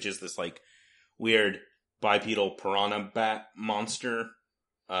survives, which is this, like, weird bipedal piranha bat monster.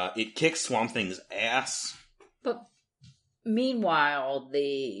 It kicks Swamp Thing's ass. But meanwhile,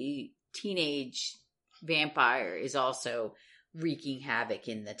 the teenage vampire is also wreaking havoc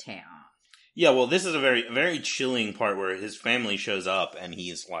in the town. Yeah, well, this is a very, very chilling part where his family shows up and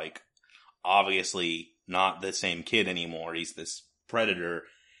he's, like, obviously not the same kid anymore. He's this predator,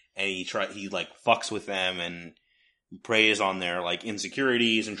 and he fucks with them and preys on their, like,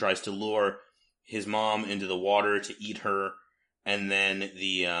 insecurities and tries to lure his mom into the water to eat her. And then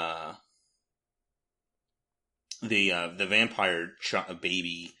the vampire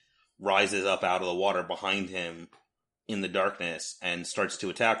baby rises up out of the water behind him in the darkness and starts to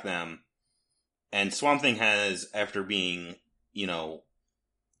attack them. And Swamp Thing has, after being,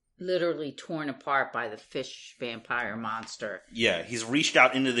 literally torn apart by the fish vampire monster. Yeah, he's reached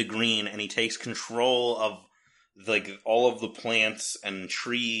out into the green and he takes control of, like, all of the plants and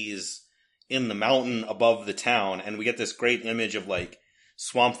trees in the mountain above the town. And we get this great image of, like,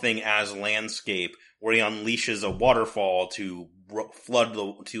 Swamp Thing as landscape, where he unleashes a waterfall to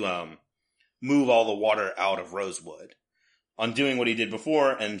move all the water out of Rosewood, undoing what he did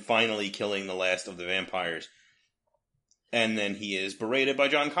before and finally killing the last of the vampires. And then he is berated by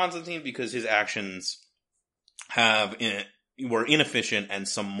John Constantine because his actions were inefficient, and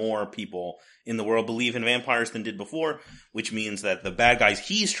some more people in the world believe in vampires than did before, which means that the bad guys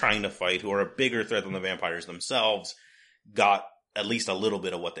he's trying to fight, who are a bigger threat than the vampires themselves, got at least a little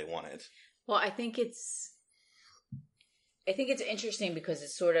bit of what they wanted. Well, I think it's interesting because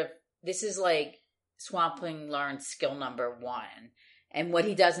it's sort of, this is like Swamp Thing learns skill number 1. And what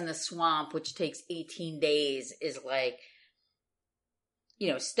he does in the swamp, which takes 18 days, is like,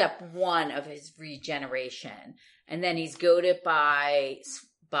 step 1 of his regeneration. And then he's goaded by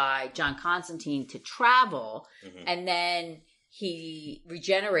John Constantine to travel. Mm-hmm. And then he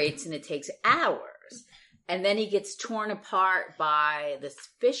regenerates and it takes hours. And then he gets torn apart by this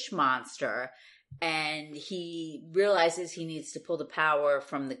fish monster. And he realizes he needs to pull the power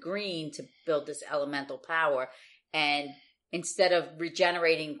from the green to build this elemental power. And instead of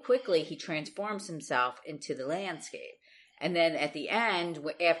regenerating quickly, he transforms himself into the landscape. And then at the end,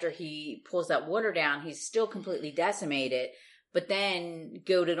 after he pulls that water down, he's still completely decimated. But then,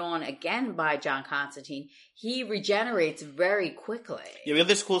 goaded on again by John Constantine, he regenerates very quickly. Yeah, we have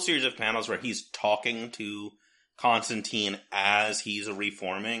this cool series of panels where he's talking to Constantine as he's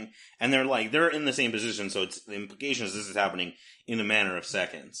reforming. And they're in the same position, so the implication is this is happening in a matter of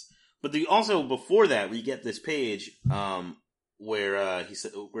seconds. But also, before that, we get this page where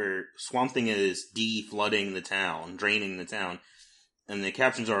Swamp Thing is de-flooding the town, draining the town, and the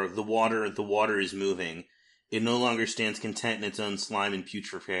captions are, the water is moving. It no longer stands content in its own slime and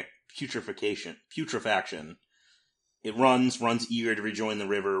putrefaction. It runs eager to rejoin the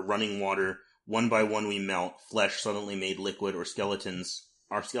river, running water. One by one we melt, flesh suddenly made liquid, our skeletons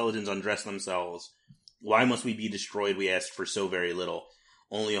undress themselves. Why must we be destroyed, we asked, for so very little?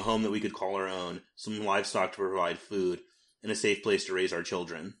 Only a home that we could call our own, some livestock to provide food, and a safe place to raise our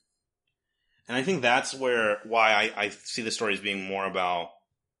children. And I think that's why I see the story as being more about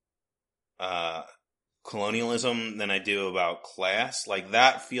colonialism than I do about class. Like,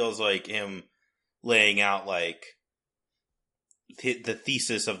 that feels like him laying out, like, the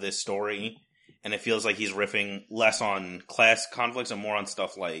thesis of this story, and it feels like he's riffing less on class conflicts and more on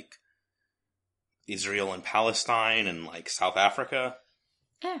stuff like Israel and Palestine and, like, South Africa.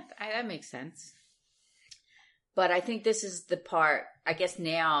 Yeah, that makes sense. But I think this is the part, I guess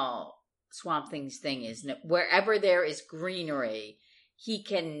now Swamp Thing's thing is, wherever there is greenery, he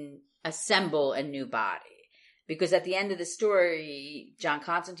can assemble a new body. Because at the end of the story, John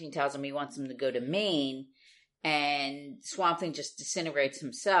Constantine tells him he wants him to go to Maine, and Swamp Thing just disintegrates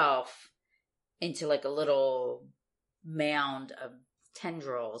himself into like a little mound of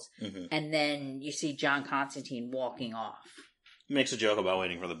tendrils, and then you see John Constantine walking off. He makes a joke about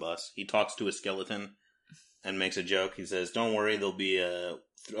waiting for the bus. He talks to a skeleton and makes a joke. He says, "Don't worry, there'll be a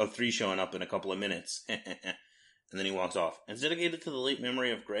 3 showing up in a couple of minutes." And then he walks off. It's dedicated to the late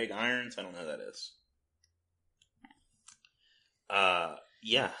memory of Greg Irons. I don't know who that is.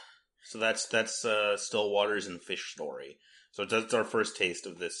 Yeah. So that's Still Waters and Fish Story. So that's our first taste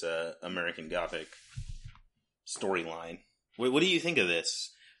of this American Gothic storyline. What do you think of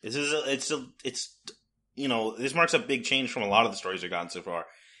this? This marks a big change from a lot of the stories we've gotten so far.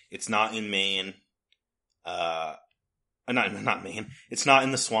 It's not in Maine. Not Maine. It's not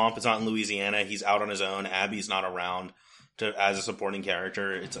in the swamp. It's not in Louisiana. He's out on his own. Abby's not around as a supporting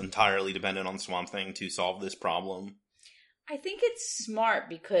character. It's entirely dependent on Swamp Thing to solve this problem. I think it's smart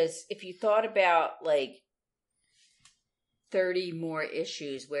because if you thought about like 30 more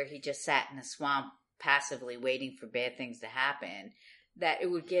issues where he just sat in the swamp passively waiting for bad things to happen, that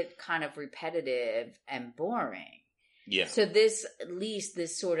it would get kind of repetitive and boring. Yeah. So this, at least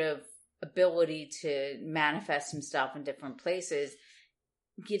this sort of ability to manifest himself in different places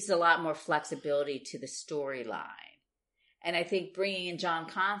gives a lot more flexibility to the storyline. And I think bringing in John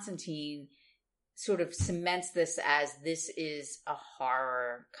Constantine sort of cements this as this is a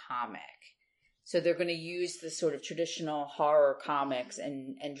horror comic. So they're going to use the sort of traditional horror comics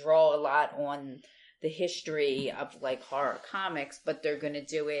and draw a lot on the history of like horror comics, but they're going to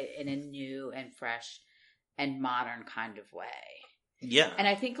do it in a new and fresh and modern kind of way. Yeah. And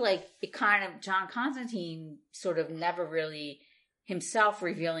I think like it kind of, John Constantine sort of never really himself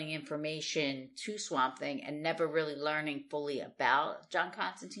revealing information to Swamp Thing and never really learning fully about John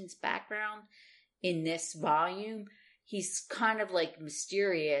Constantine's background in this volume. He's kind of like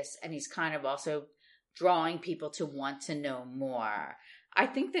mysterious, and he's kind of also drawing people to want to know more. I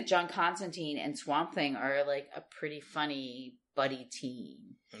think that John Constantine and Swamp Thing are like a pretty funny buddy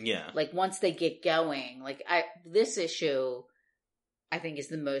team. Yeah. Like once they get going, like this issue I think is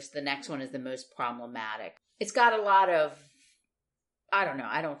the next one is the most problematic. It's got a lot of, I don't know,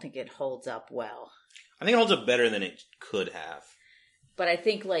 I don't think it holds up well. I think it holds up better than it could have. But I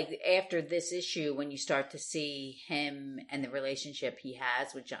think like after this issue, when you start to see him and the relationship he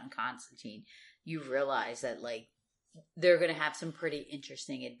has with John Constantine, you realize that like they're going to have some pretty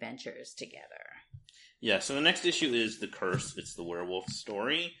interesting adventures together. Yeah, so the next issue is The Curse. It's the werewolf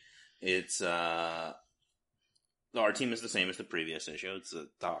story. It's, our team is the same as the previous issue. It's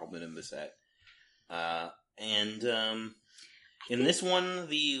Toddleman and Bissett. In this one,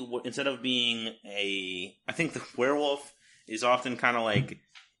 instead of being I think the werewolf is often kind of like,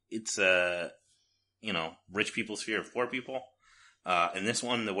 it's rich people's fear of poor people. In this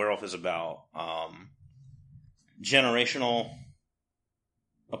one, the werewolf is about generational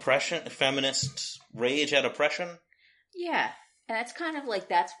oppression, feminist rage at oppression. Yeah. And that's kind of like,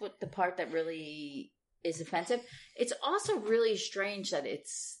 that's what the part that really is offensive. It's also really strange that it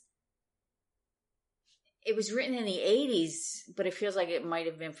was written in the 80s, but it feels like it might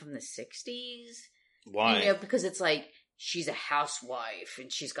have been from the 60s. Why? Because it's like, she's a housewife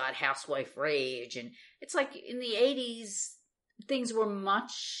and she's got housewife rage. And it's like in the 80s, things were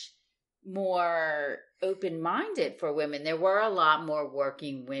much more open-minded for women. There were a lot more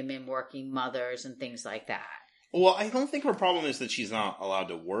working women, working mothers and things like that. Well, I don't think her problem is that she's not allowed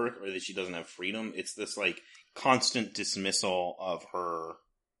to work or that she doesn't have freedom. It's this like constant dismissal of her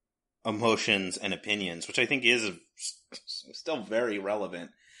emotions and opinions, which I think is still very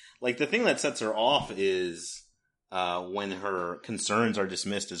relevant. Like the thing that sets her off is when her concerns are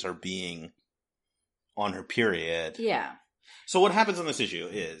dismissed as her being on her period. Yeah. So what happens in this issue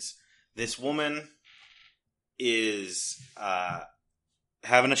is this woman is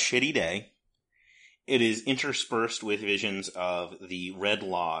having a shitty day. It is interspersed with visions of the Red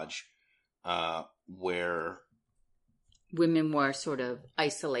Lodge, where women were sort of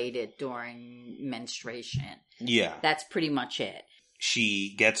isolated during menstruation. Yeah. That's pretty much it.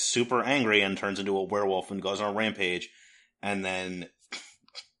 She gets super angry and turns into a werewolf and goes on a rampage and then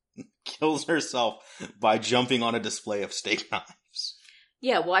kills herself by jumping on a display of steak knives.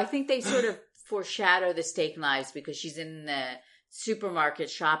 Yeah, well, I think they sort of foreshadow the steak knives because she's in the supermarket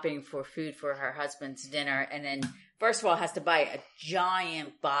shopping for food for her husband's dinner, and then first of all has to buy a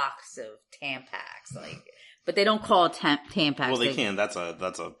giant box of Tampax, but they don't call it Tampax. Well, they can. That's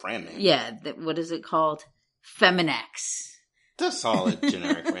a brand name. Yeah, what is it called? Feminex. It's a solid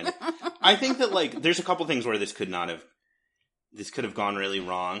generic brand. I think that there's a couple things where this could have gone really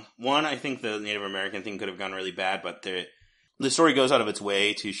wrong. One, I think the Native American thing could have gone really bad, but the story goes out of its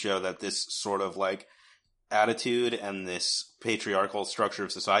way to show that this sort of attitude and this patriarchal structure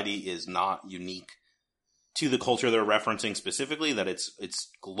of society is not unique to the culture they're referencing specifically, that it's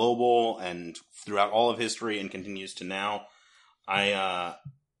global and throughout all of history and continues to now. I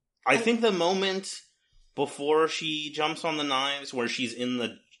think the moment before she jumps on the knives, where she's in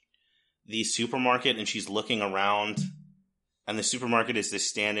the supermarket and she's looking around, and the supermarket is this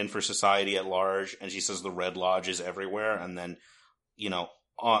stand-in for society at large, and she says the Red Lodge is everywhere, and then,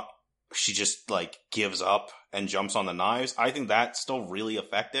 she just, gives up and jumps on the knives. I think that's still really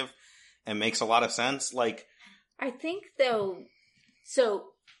effective and makes a lot of sense. I think, though, so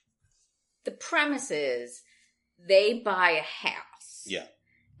the premise is they buy a house. Yeah.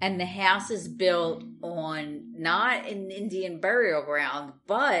 And the house is built on not an Indian burial ground,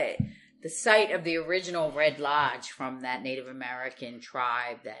 but the site of the original Red Lodge from that Native American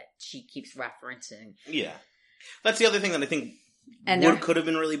tribe that she keeps referencing. Yeah. That's the other thing that I think could have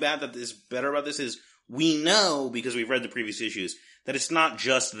been really bad that is better about this is we know, because we've read the previous issues, that it's not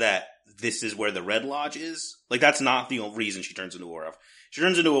just that this is where the Red Lodge is. That's not the only reason she turns into a werewolf. She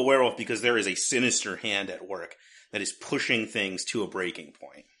turns into a werewolf because there is a sinister hand at work that is pushing things to a breaking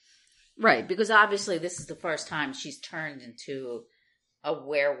point. Right, because obviously this is the first time she's turned into a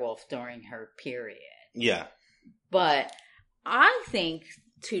werewolf during her period. Yeah. But I think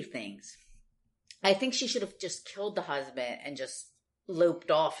two things. I think she should have just killed the husband and just loped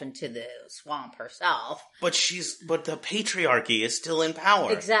off into the swamp herself. But the patriarchy is still in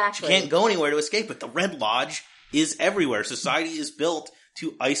power. Exactly. She can't go anywhere to escape it. The Red Lodge is everywhere. Society is built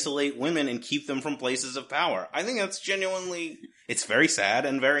to isolate women and keep them from places of power. I think that's genuinely, it's very sad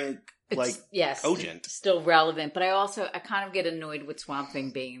and very, cogent. Still relevant. But I kind of get annoyed with Swamp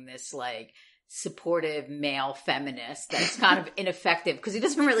Thing being this, supportive male feminist that's kind of ineffective because he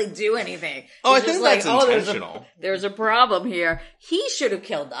doesn't really do anything. Oh, I think that's intentional. There's a problem here. He should have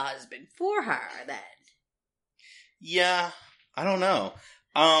killed the husband for her then. Yeah, I don't know.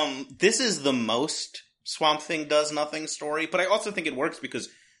 This is the most Swamp Thing does nothing story, but I also think it works because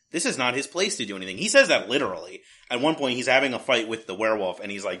this is not his place to do anything. He says that literally. At one point, he's having a fight with the werewolf,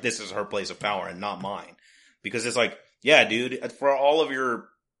 and he's like, this is her place of power and not mine. Because it's like, yeah, dude, for all of your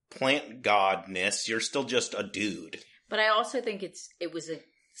plant godness, you're still just a dude. But I also think it was a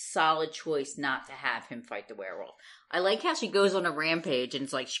solid choice not to have him fight the werewolf. I like how she goes on a rampage,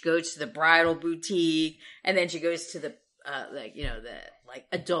 and it's she goes to the bridal boutique, and then she goes to the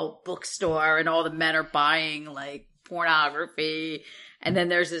adult bookstore, and all the men are buying pornography, and then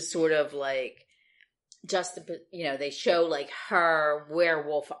there's this sort of they show her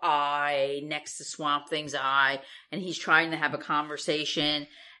werewolf eye next to Swamp Thing's eye, and he's trying to have a conversation.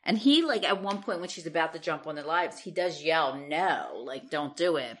 And he, at one point when she's about to jump on the lives, he does yell, no, don't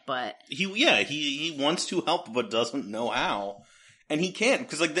do it, but... He wants to help, but doesn't know how. And he can't,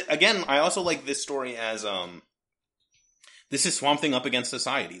 because, again, I also like this story as, this is Swamp Thing up against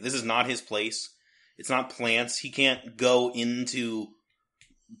society. This is not his place. It's not plants. He can't go into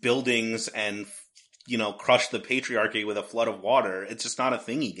buildings and, crush the patriarchy with a flood of water. It's just not a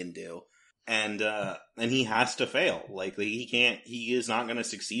thing he can do. And he has to fail. He is not going to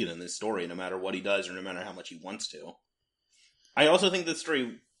succeed in this story, no matter what he does or no matter how much he wants to. I also think the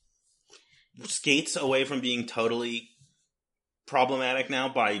story skates away from being totally problematic now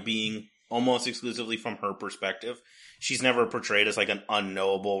by being almost exclusively from her perspective. She's never portrayed as an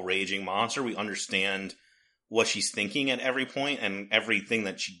unknowable, raging monster. We understand what she's thinking at every point, and everything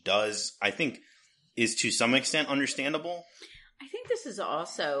that she does, I think, is to some extent understandable. I think this is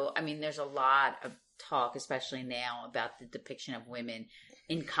also, there's a lot of talk, especially now, about the depiction of women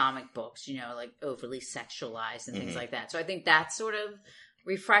in comic books, overly sexualized and things like that. So I think that's sort of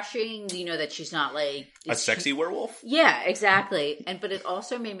refreshing, that she's not a sexy werewolf? Yeah, exactly. But it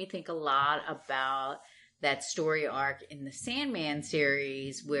also made me think a lot about that story arc in the Sandman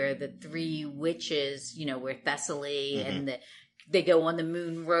series where the three witches, where Thessaly and they go on the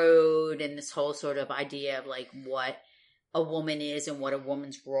moon road, and this whole sort of idea of what a woman is and what a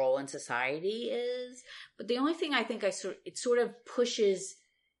woman's role in society is. But the only thing I think it sort of pushes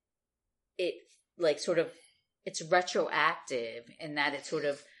it, it's retroactive in that it's sort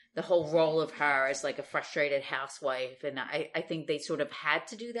of the whole role of her as a frustrated housewife. And I think they sort of had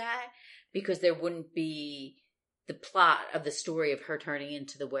to do that because there wouldn't be the plot of the story of her turning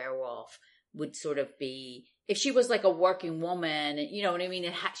into the werewolf would sort of be, if she was a working woman, you know what I mean?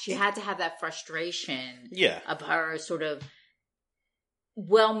 She had to have that frustration of her sort of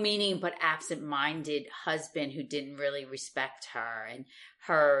well-meaning but absent-minded husband who didn't really respect her, and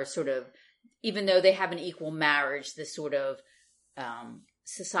her sort of, even though they have an equal marriage, this sort of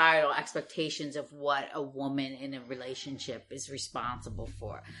societal expectations of what a woman in a relationship is responsible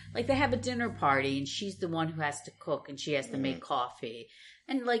for. Like they have a dinner party and she's the one who has to cook and she has to make coffee.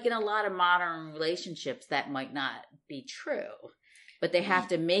 And like in a lot of modern relationships, that might not be true. But they have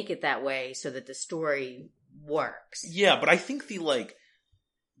to make it that way so that the story works. Yeah, but I think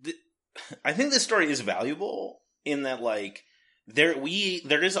I think this story is valuable in that like there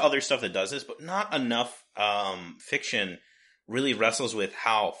is other stuff that does this, but not enough fiction really wrestles with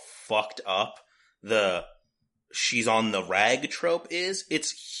how fucked up the she's on the rag trope is.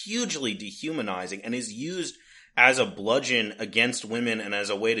 It's hugely dehumanizing and is used as a bludgeon against women and as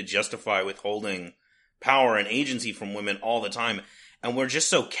a way to justify withholding power and agency from women all the time. And we're just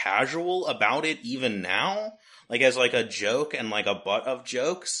so casual about it even now, like as like a joke and like a butt of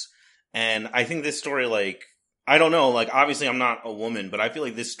jokes. And I think this story, like, I don't know, like obviously I'm not a woman, but I feel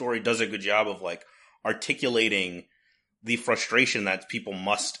like this story does a good job of like articulating the frustration that people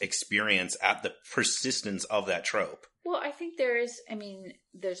must experience at the persistence of that trope. Well, I think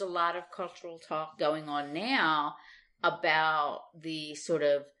there's a lot of cultural talk going on now about the sort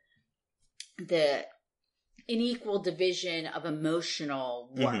of the unequal division of emotional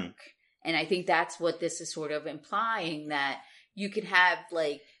work. Mm-hmm. And I think that's what this is sort of implying, that you could have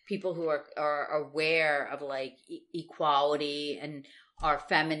like people who are aware of like equality and are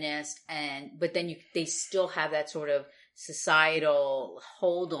feminist, but then they still have that sort of societal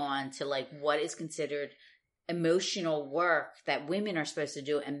hold on to like what is considered emotional work that women are supposed to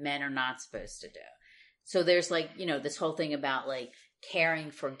do and men are not supposed to do. So there's like, this whole thing about like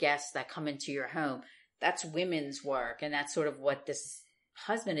caring for guests that come into your home. That's women's work. And that's sort of what this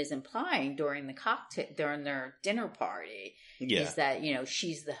husband is implying during their dinner party. Yeah. Is that,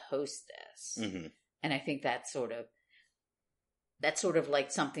 she's the hostess. Mm-hmm. And I think that's sort of like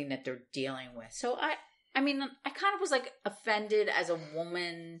something that they're dealing with. So I kind of was like offended as a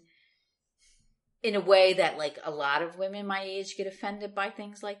woman in a way that like a lot of women my age get offended by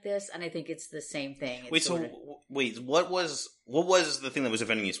things like this. And I think it's the same thing. What was the thing that was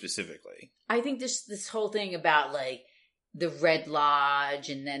offending you specifically? I think this whole thing about like the Red Lodge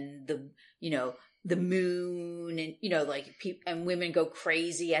and then the moon and, like people and women go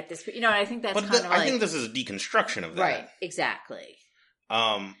crazy at this, I think that's I think this is a deconstruction of that. Right. Exactly.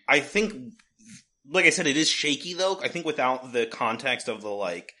 I think, like I said, it is shaky though. I think without the context of the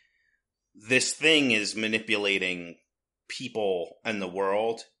like, this thing is manipulating people and the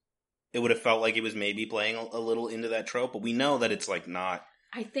world, it would have felt like it was maybe playing a little into that trope, but we know that it's like not.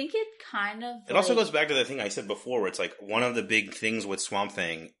 I think it kind of. It also goes back to the thing I said before, where it's like one of the big things with Swamp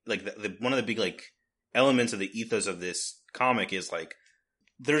Thing, like one of the big like elements of the ethos of this comic is like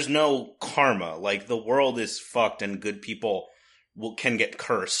there's no karma. Like the world is fucked, and good people can get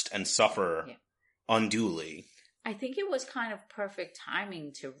cursed and suffer unduly. I think it was kind of perfect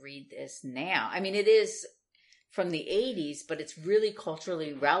timing to read this now. I mean, it is from the 80s, but it's really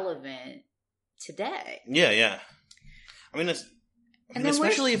culturally relevant today. Yeah, yeah. I mean,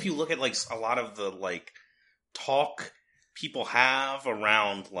 especially if you look at like a lot of the like talk people have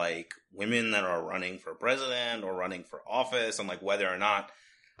around like women that are running for president or running for office and like whether or not,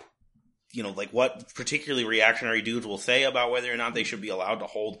 like what particularly reactionary dudes will say about whether or not they should be allowed to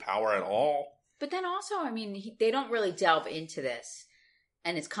hold power at all. But then also, they don't really delve into this.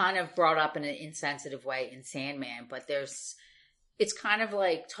 And it's kind of brought up in an insensitive way in Sandman. But it's kind of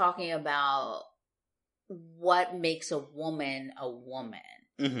like talking about what makes a woman a woman.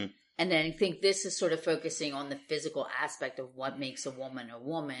 Mm-hmm. And then I think this is sort of focusing on the physical aspect of what makes a woman a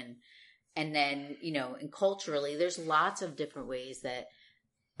woman. And then, and culturally, there's lots of different ways that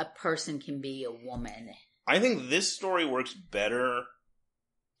a person can be a woman. I think this story works better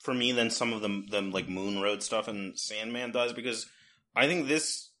for me than some of the like Moon Road stuff and Sandman does, because I think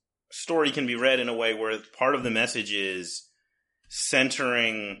this story can be read in a way where part of the message is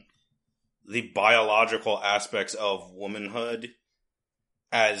centering the biological aspects of womanhood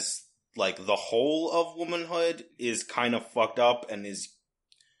as like the whole of womanhood is kind of fucked up and is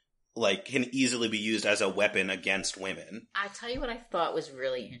like can easily be used as a weapon against women. I tell you what I thought was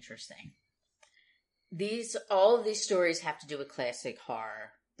really interesting. All of these stories have to do with classic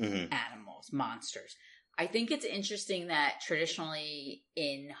horror. Mm-hmm. Animals, monsters. I think it's interesting that traditionally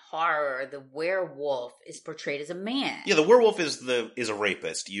in horror, the werewolf is portrayed as a man. Yeah, the werewolf is a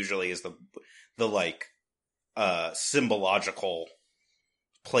rapist. Usually, is the like symbological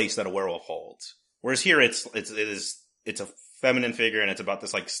place that a werewolf holds. Whereas here, it's a feminine figure, and it's about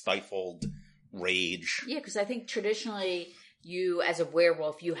this like stifled rage. Yeah, because I think traditionally, you as a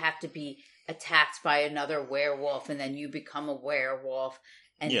werewolf, you have to be attacked by another werewolf, and then you become a werewolf.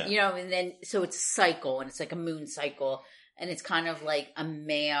 And, and then, so it's a cycle, and it's like a moon cycle. and it's kind of like a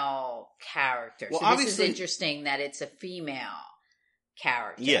male character. Well, so this obviously- is interesting that it's a female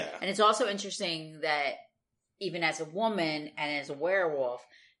character. Yeah. And it's also interesting that even as a woman and as a werewolf,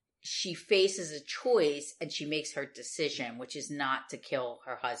 she faces a choice and she makes her decision, which is not to kill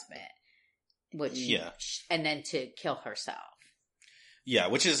her husband, and then to kill herself. Yeah,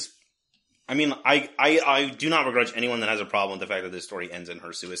 which is, I mean, I do not begrudge anyone that has a problem with the fact that this story ends in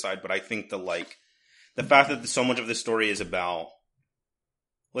her suicide, but I think that, like, the fact that so much of this story is about,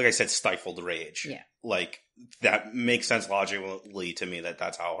 like I said, stifled rage. Yeah. Like, that makes sense logically to me that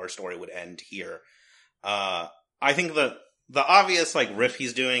that's how her story would end here. I think the obvious, like, riff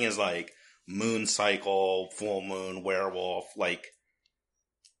he's doing is, like, moon cycle, full moon, werewolf, like,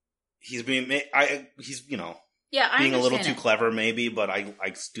 he's being, he's, you know, Yeah, being a little understand too it. clever maybe, but I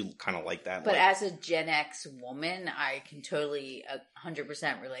still kind of like that. But like, as a Gen X woman, I can totally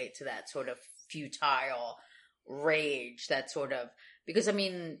 100% relate to that sort of futile rage, that sort of, because I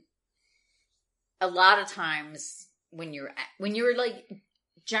mean, a lot of times when you're like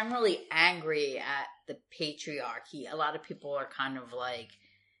generally angry at the patriarchy, a lot of people are kind of like,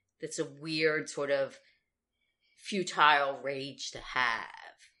 that's a weird sort of futile rage to have.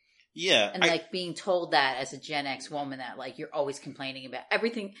 yeah. And like being told that as a Gen X woman, that like you're always complaining about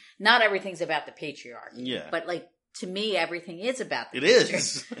everything. Not everything's about the patriarchy. Yeah. But like to me, everything is about the It patriarchy.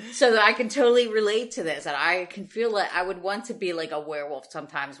 is. So I can totally relate to this, and I can feel like I would want to be like a werewolf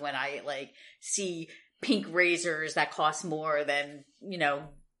sometimes when I like see pink razors that cost more than, you know,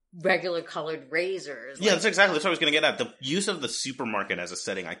 regular colored razors. Yeah, Like, that's what I was going to get at. The use of the supermarket as a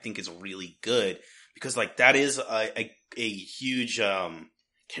setting, I think, is really good because, like, that is a huge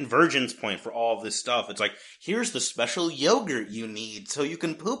convergence point for all of this stuff. It's like, here's the special yogurt you need so you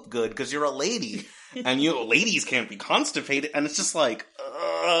can poop good because you're a lady, and ladies can't be constipated, and it's just like,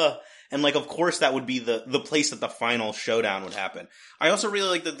 and like, of course, that would be the place that the final showdown would happen. I also really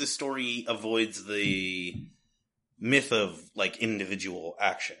like that this story avoids the myth of like individual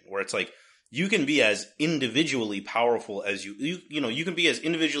action, where it's like you can be as individually powerful as you can be as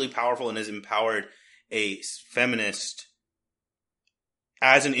individually powerful and as empowered a feminist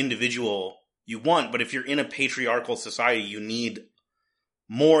as an individual you want, but if you're in a patriarchal society, you need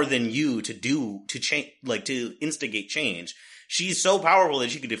more than you to change, like to instigate change. She's so powerful that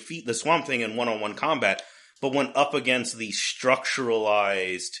she could defeat the Swamp Thing in one-on-one combat, but when up against the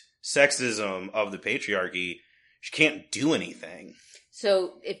structuralized sexism of the patriarchy, she can't do anything.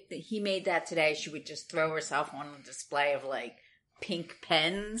 so if he made that today, she would just throw herself on a display of like pink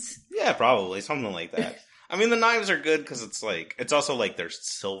pens. Yeah, probably something like that. I mean, the knives are good because it's also like there's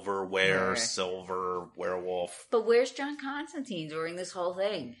silverware, Right. silver werewolf. But where's John Constantine during this whole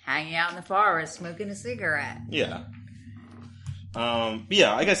thing? Hanging out in the forest, smoking a cigarette. Yeah. But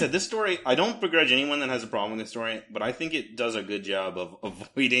yeah, like I said, this story, I don't begrudge anyone that has a problem with this story, but I think it does a good job of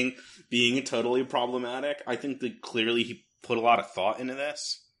avoiding being totally problematic. I think that clearly he put a lot of thought into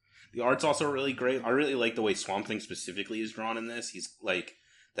this. The art's also really great. I really like the way Swamp Thing specifically is drawn in this. He's like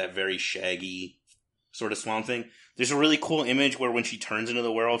that very shaggy sort of Swamp Thing. There's a really cool image where when she turns into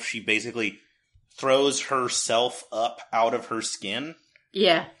the werewolf, she basically throws herself up out of her skin.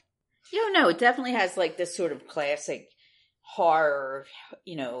 Yeah. No, it definitely has like this sort of classic horror,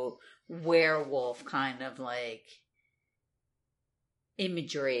 you know, werewolf kind of like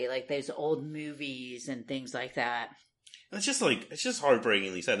imagery, like those old movies and things like that. It's just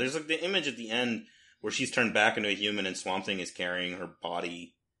heartbreakingly sad. There's like the image at the end where she's turned back into a human and Swamp Thing is carrying her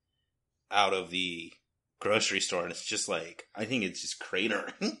body out of the grocery store, and it's just like, I think it's just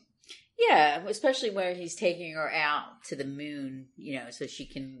cratering. Yeah, especially where he's taking her out to the moon, you know, so she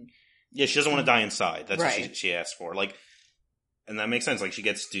can. Yeah, she doesn't want to die inside. That's Right. what she asked for. Like, and that makes sense. Like,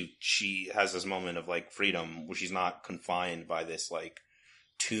 she has this moment of like freedom where she's not confined by this like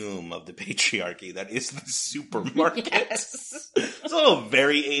tomb of the patriarchy that is the supermarket. Yes. It's a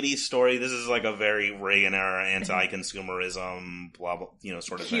very 80s story. This is like a very Reagan era anti-consumerism, blah, blah,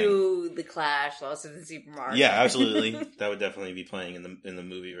 sort of thing. Cue the Clash, Lost in the Supermarket. Yeah, absolutely. That would definitely be playing in the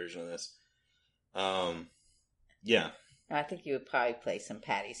movie version of this. Yeah. I think you would probably play some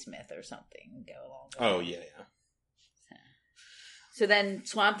Patti Smith or something and go along with Oh, it. yeah. So then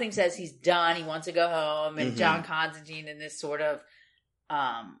Swamp Thing says he's done. He wants to go home. And Mhm. John Constantine, in this sort of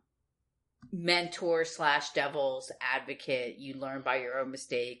mentor / devil's advocate, you learn by your own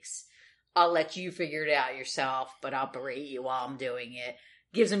mistakes. I'll let you figure it out yourself, but I'll berate you while I'm doing it.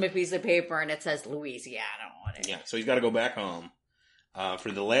 Gives him a piece of paper and it says Louisiana on it. Yeah, so he's got to go back home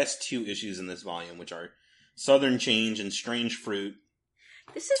for the last two issues in this volume, which are Southern Change and Strange Fruit.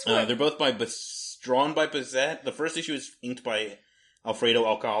 This is what They're both drawn by Bazette. The first issue is inked by Alfredo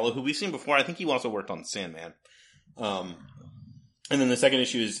Alcala, who we've seen before. I think he also worked on Sandman. And then the second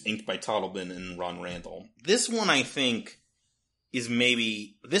issue is inked by Toddleben and Ron Randall. This one, I think, is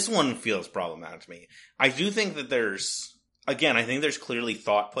maybe... This one feels problematic to me. I do think that there's... Again, I think there's clearly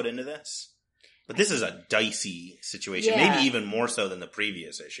thought put into this. But this is a dicey situation. Yeah. Maybe even more so than the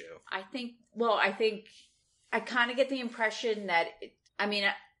previous issue. I think I kind of get the impression that, I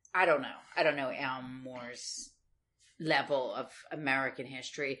don't know. I don't know Alan Moore's level of American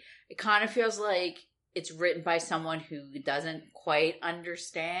history. It kind of feels like it's written by someone who doesn't quite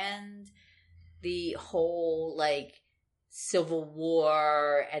understand the whole, like, Civil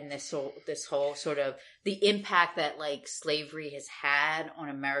War and this whole sort of the impact that, like, slavery has had on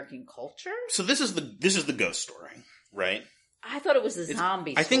American culture. So this is the ghost story, right? I thought it was the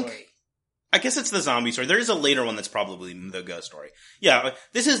zombie story. I guess it's the zombie story. There is a later one that's probably the ghost story. Yeah,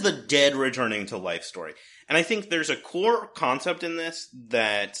 this is the dead returning to life story. And I think there's a core concept in this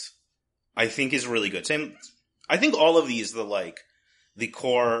that I think is really good. I think all of these, the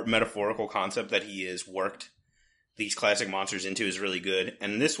core metaphorical concept that he has worked these classic monsters into is really good.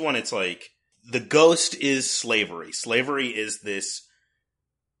 And this one, it's like, the ghost is slavery. Slavery is this,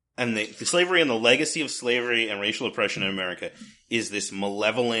 and the slavery and the legacy of slavery and racial oppression in America is this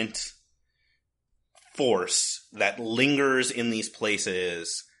malevolent force that lingers in these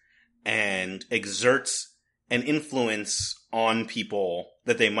places and exerts an influence on people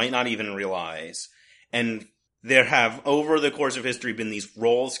that they might not even realize. And there have, over the course of history, been these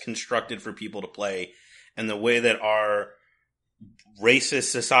roles constructed for people to play. And the way that our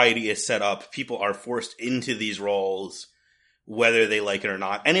racist society is set up, people are forced into these roles, whether they like it or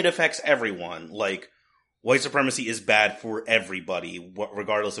not. And it affects everyone. Like, white supremacy is bad for everybody,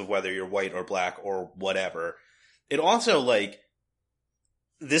 regardless of whether you're white or black or whatever. It also,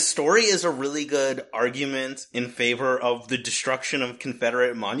 this story is a really good argument in favor of the destruction of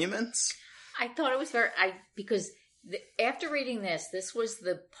Confederate monuments. I thought it was because after reading this was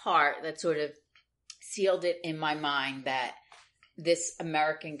the part that sort of sealed it in my mind that this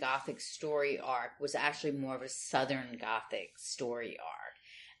American Gothic story arc was actually more of a Southern Gothic story arc.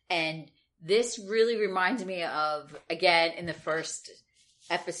 And this really reminds me of, again, in the first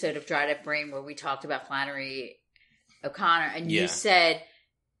episode of Dried Up Brain where we talked about Flannery O'Connor, and you said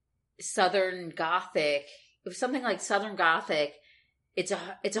Southern Gothic, it was something like Southern Gothic, it's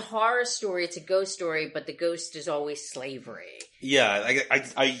a horror story, it's a ghost story, but the ghost is always slavery. Yeah,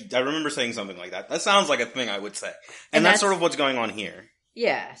 I remember saying something like that. That sounds like a thing I would say. And that's sort of what's going on here.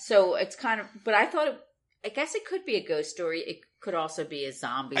 Yeah, so it's kind of, but I thought, I guess it could be a ghost story. It could also be a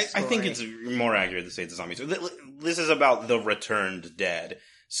zombie story. I think it's more accurate to say it's a zombie story. This is about the returned dead.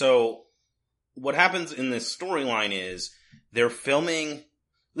 So what happens in this storyline is they're filming,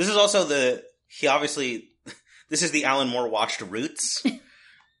 this is also this is the Alan Moore watched Roots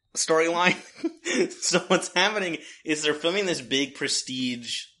storyline. So what's happening is they're filming this big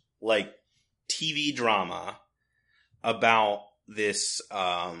prestige, TV drama about this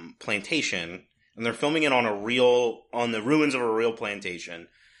plantation, and they're filming it on the ruins of a real plantation.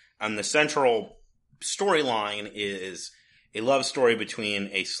 And the central storyline is a love story between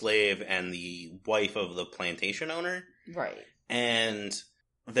a slave and the wife of the plantation owner. Right. And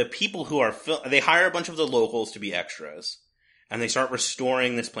the people who are they hire a bunch of the locals to be extras, and they start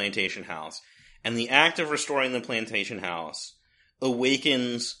restoring this plantation house. And the act of restoring the plantation house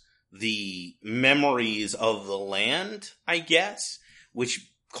awakens the memories of the land, I guess,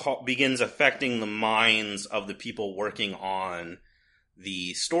 which begins affecting the minds of the people working on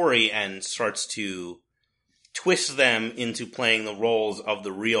the story and starts to twist them into playing the roles of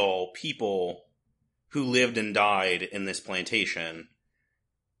the real people who lived and died in this plantation.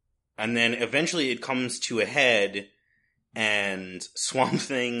 And then eventually it comes to a head, and Swamp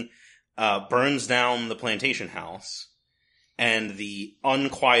Thing burns down the plantation house, and the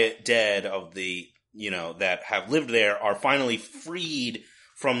unquiet dead of the, that have lived there are finally freed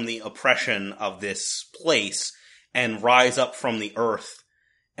from the oppression of this place and rise up from the earth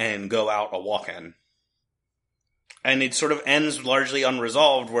and go out a-walking. And it sort of ends largely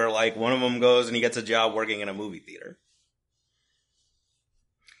unresolved, where one of them goes and he gets a job working in a movie theater.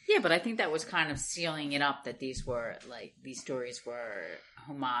 Yeah, but I think that was kind of sealing it up, that these stories were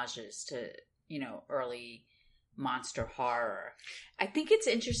homages to, early monster horror. I think it's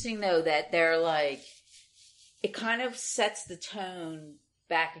interesting, though, that they're it kind of sets the tone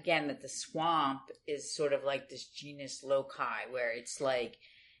back again, that the swamp is sort of like this genus loci, where it's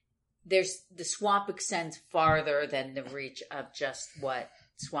the swamp extends farther than the reach of just what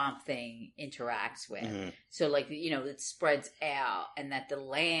Swamp Thing interacts with. Mm-hmm. So it spreads out, and that the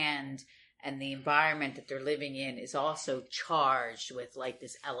land and the environment that they're living in is also charged with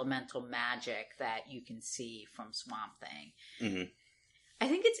this elemental magic that you can see from Swamp Thing. Mm-hmm. I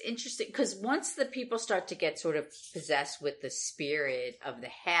think it's interesting because once the people start to get sort of possessed with the spirit of the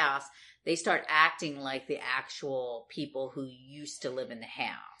house, they start acting like the actual people who used to live in the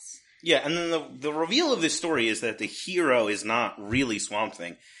house. Yeah, and then the reveal of this story is that the hero is not really Swamp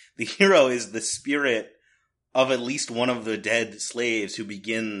Thing. The hero is the spirit of at least one of the dead slaves who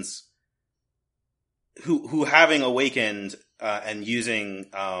begins, who having awakened and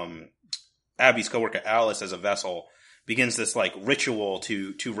using Abby's coworker Alice as a vessel, begins this like ritual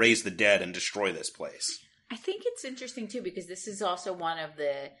to raise the dead and destroy this place. I think it's interesting too because this is also one of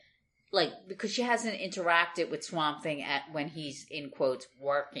the because she hasn't interacted with Swamp Thing when he's in quotes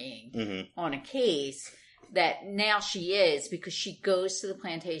working on a case, that now she is, because she goes to the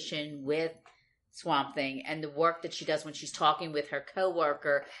plantation with Swamp Thing, and the work that she does when she's talking with her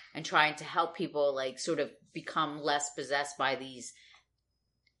coworker and trying to help people like sort of become less possessed by these.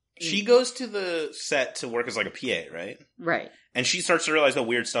 She goes to the set to work as like a PA, right? Right. And she starts to realize the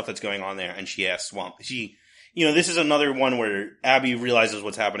weird stuff that's going on there, and she asks Swamp. This is another one where Abby realizes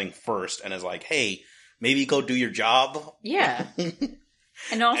what's happening first and is like, hey, maybe go do your job. Yeah.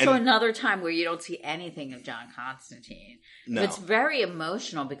 And also another time where you don't see anything of John Constantine. No. But it's very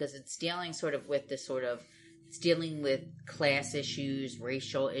emotional because it's dealing it's dealing with class issues,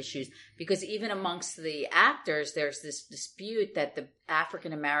 racial issues, because even amongst the actors, there's this dispute that the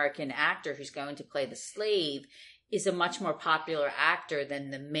African-American actor who's going to play the slave is a much more popular actor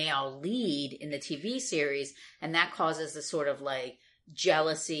than the male lead in the TV series. And that causes a sort of like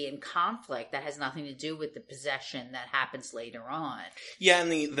jealousy and conflict that has nothing to do with the possession that happens later on. Yeah,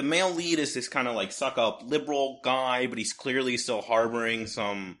 and the male lead is this kind of like suck-up liberal guy, but he's clearly still harboring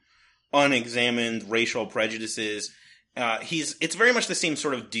some unexamined racial prejudices. It's very much the same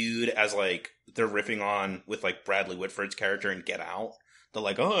sort of dude as like they're riffing on with like Bradley Whitford's character in Get Out. They're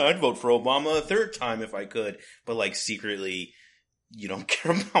like, oh, I'd vote for Obama a third time if I could, but like secretly, you don't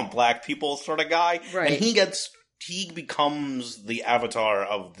care about black people sort of guy. Right. And he becomes the avatar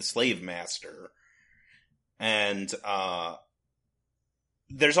of the slave master. And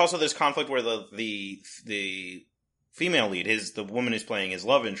there's also this conflict where the female lead, the woman who's playing his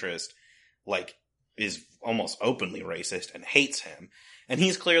love interest, like is almost openly racist and hates him. And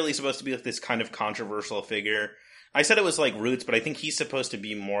he's clearly supposed to be like this kind of controversial figure. I said it was like Roots, but I think he's supposed to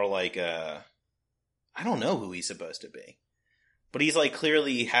be more like I don't know who he's supposed to be. But he's like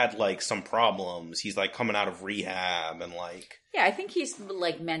clearly had like some problems. He's like coming out of rehab and like... Yeah, I think he's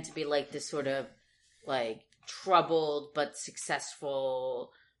like meant to be like this sort of like troubled but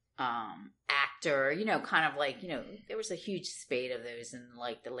successful actor, kind of like, there was a huge spate of those in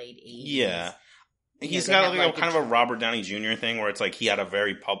like the late 80s. Yeah. He's got like kind of a Robert Downey Jr. thing where it's like he had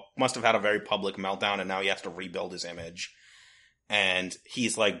must have had a very public meltdown and now he has to rebuild his image. And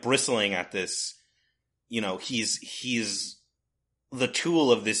he's like bristling at this, he's the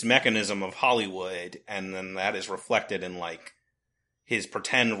tool of this mechanism of Hollywood, and then that is reflected in like his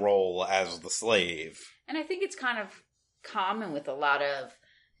pretend role as the slave. And I think it's kind of common with a lot of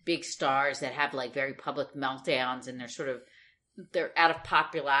big stars that have like very public meltdowns, and they're out of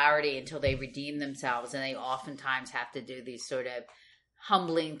popularity until they redeem themselves, and they oftentimes have to do these sort of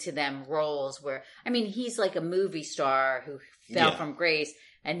humbling to them roles where, he's like a movie star who fell from grace,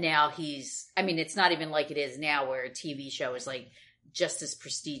 and now it's not even like it is now where a TV show is like just as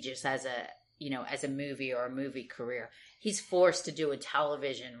prestigious as a movie or a movie career. He's forced to do a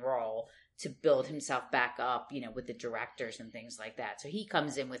television role to build himself back up, with the directors and things like that. So he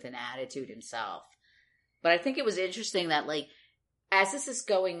comes in with an attitude himself. But I think it was interesting that like, as this is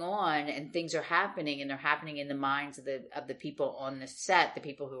going on and things are happening, and they're happening in the minds of the people on the set, the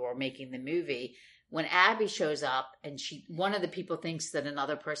people who are making the movie, when Abby shows up and one of the people thinks that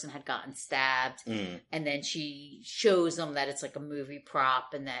another person had gotten stabbed, and then she shows them that it's like a movie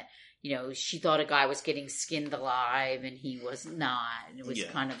prop, and that, she thought a guy was getting skinned alive and he was not. And it was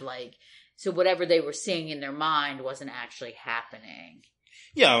kind of like, so whatever they were seeing in their mind wasn't actually happening.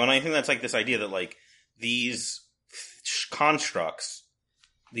 Yeah, and I think that's like this idea that like these constructs,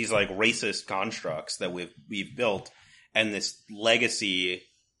 these like racist constructs that we've built, and this legacy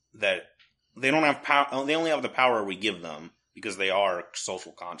that they don't have power. They only have the power we give them because they are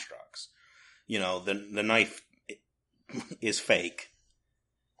social constructs. The knife is fake.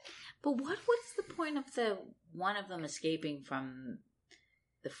 But what was the point of one of them escaping from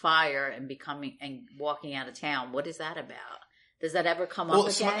the fire and walking out of town? What is that about? Does that ever come up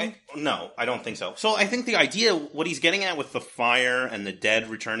again? No, I don't think so. So I think the idea, what he's getting at with the fire and the dead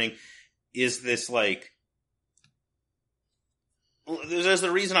returning, is this like... There's the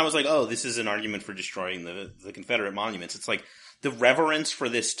reason I was like, oh, this is an argument for destroying the Confederate monuments. It's like the reverence for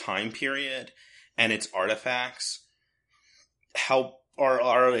this time period and its artifacts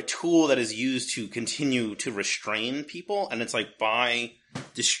are a tool that is used to continue to restrain people, and it's like by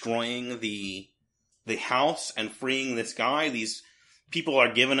destroying the house and freeing this guy, these people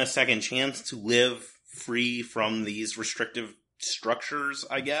are given a second chance to live free from these restrictive structures,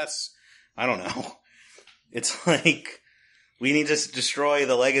 I guess. I don't know. It's like, we need to destroy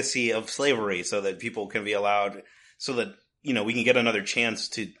the legacy of slavery so that people can be allowed, so that, you know, we can get another chance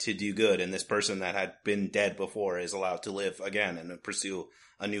to do good, and this person that had been dead before is allowed to live again and pursue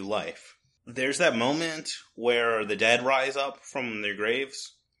a new life. There's that moment where the dead rise up from their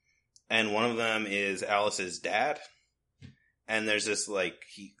graves, and one of them is Alice's dad. And there's this, like,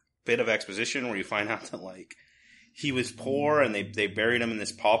 bit of exposition where you find out that, like, he was poor and they buried him in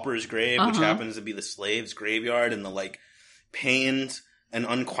this pauper's grave, which happens to be the slave's graveyard, and the, like, pained and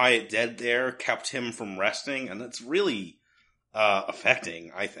unquiet dead there kept him from resting. And that's really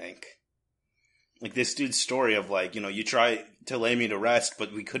affecting, I think. Like, this dude's story of, like, you know, you try to lay me to rest,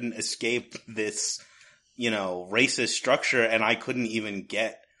 but we couldn't escape this, you know, racist structure, and I couldn't even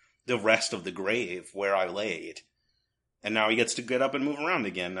get the rest of the grave where I laid. And now he gets to get up and move around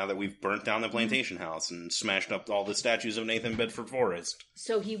again, now that we've burnt down the plantation house and smashed up all the statues of Nathan Bedford Forrest.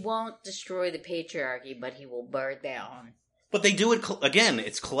 So he won't destroy the patriarchy, but he will burn down. But they do it, again,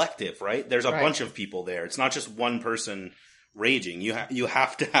 it's collective, right? There's a bunch of people there. It's not just one person raging. You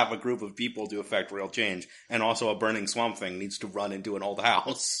have to have a group of people to affect real change. And also a burning Swamp Thing needs to run into an old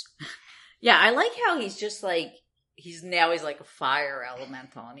house. Yeah, I like how he's just like, he's like a fire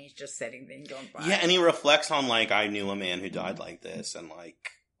elemental, and he's just setting things on fire. Yeah, and he reflects on, like, I knew a man who died like this, and, like,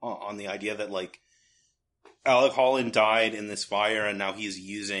 on the idea that, like, Alec Holland died in this fire, and now he's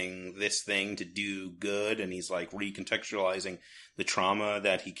using this thing to do good, and he's, like, recontextualizing the trauma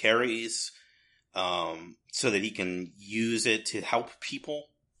that he carries, so that he can use it to help people,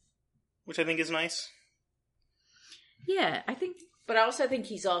 which I think is nice. Yeah, but I also think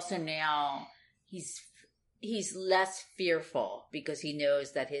he's also now, he's less fearful because he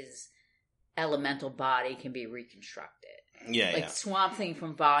knows that his elemental body can be reconstructed. Yeah, like Swamp Thing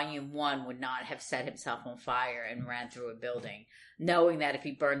from Volume 1 would not have set himself on fire and ran through a building, knowing that if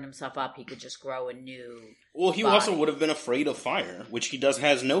he burned himself up, he could just grow a new Well, he body. also would have been afraid of fire, which he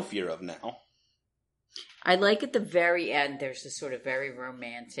has no fear of now. I like at the very end, there's this sort of very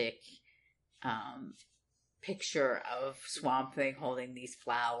romantic picture of Swamp Thing holding these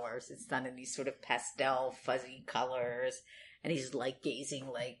flowers. It's done in these sort of pastel, fuzzy colors. And he's, like, gazing,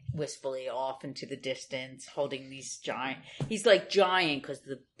 like, wistfully off into the distance, holding these giant... He's, like, giant because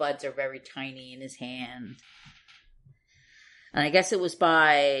the buds are very tiny in his hand. And I guess it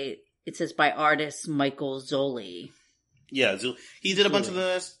says by artist Michael Zoli. Yeah, he did a bunch of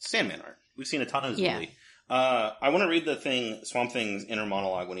the Sandman art. We've seen a ton of Zoli. Yeah. I want to read Swamp Thing's inner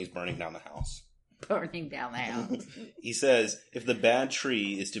monologue when he's burning down the house. Burning down the house. He says, if the bad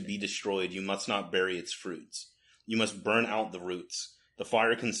tree is to be destroyed, you must not bury its fruits. You must burn out the roots. The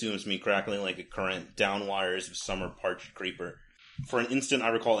fire consumes me, crackling like a current, down wires of summer parched creeper. For an instant I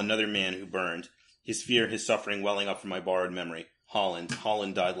recall another man who burned, his fear, his suffering welling up from my borrowed memory. Holland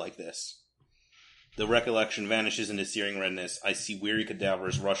died like this. The recollection vanishes into searing redness. I see weary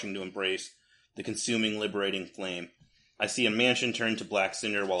cadavers rushing to embrace the consuming, liberating flame. I see a mansion turn to black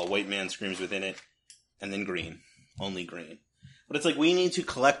cinder while a white man screams within it. And then green. Only green. But it's like we need to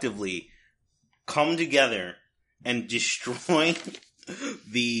collectively come together and destroy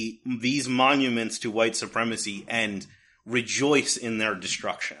these monuments to white supremacy and rejoice in their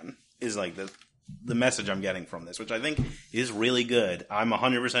destruction is like the message I'm getting from this, which I think is really good. I'm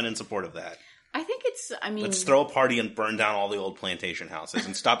 100% in support of that. I think let's throw a party and burn down all the old plantation houses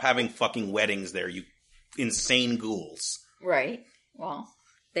and stop having fucking weddings there, you insane ghouls. Right. Well,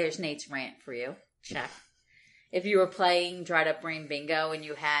 there's Nate's rant for you. Check. If you were playing Dried Up Brain Bingo and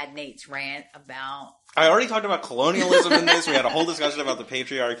you had Nate's rant about... I already talked about colonialism in this. We had a whole discussion about the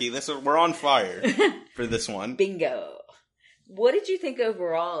patriarchy. We're on fire for this one. Bingo. What did you think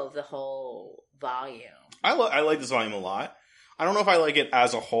overall of the whole volume? I like this volume a lot. I don't know if I like it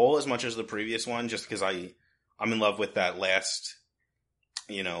as a whole as much as the previous one, just because I'm in love with that last,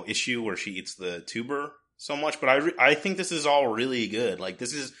 issue where she eats the tuber so much. But I think this is all really good. Like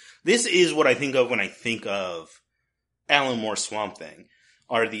this is what I think of when I think of Alan Moore's Swamp Thing.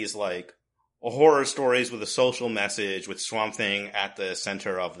 Are these like horror stories with a social message with Swamp Thing at the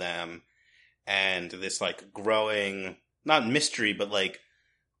center of them, and this like growing, not mystery, but like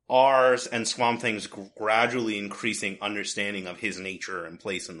ours and Swamp Thing's gradually increasing understanding of his nature and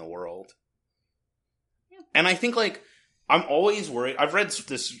place in the world. Yeah. And I think like, I'm always worried. I've read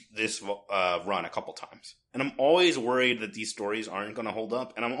this run a couple times, and I'm always worried that these stories aren't going to hold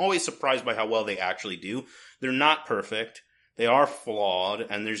up. And I'm always surprised by how well they actually do. They're not perfect. They are flawed,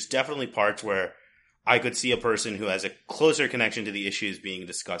 and there's definitely parts where I could see a person who has a closer connection to the issues being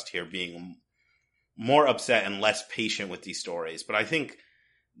discussed here being more upset and less patient with these stories. But I think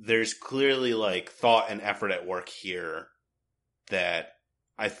there's clearly like thought and effort at work here that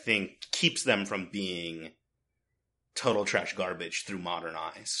I think keeps them from being total trash garbage through modern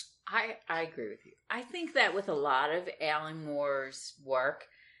eyes. I agree with you. I think that with a lot of Alan Moore's work,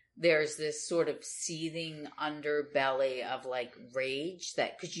 there's this sort of seething underbelly of like rage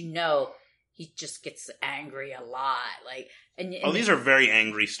that, because he just gets angry a lot. Like, and these are very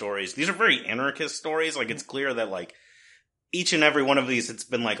angry stories. These are very anarchist stories. Like, it's clear that like each and every one of these, it's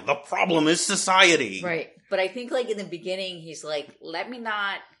been like, the problem is society. Right. But I think like in the beginning, he's like, let me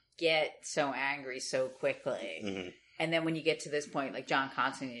not get so angry so quickly. Mm-hmm. And then when you get to this point, like John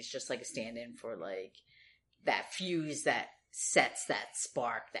Constantine is just like a stand-in for like that fuse that sets that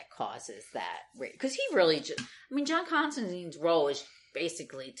spark that causes that. Because he really just, I mean, John Constantine's role is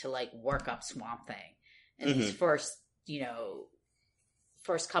basically to like work up Swamp Thing in his first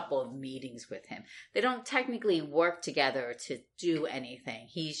couple of meetings with him. They don't technically work together to do anything.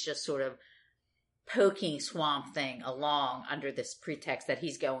 He's just sort of poking Swamp Thing along under this pretext that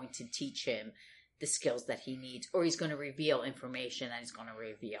he's going to teach him the skills that he needs, or he's going to reveal information that he's going to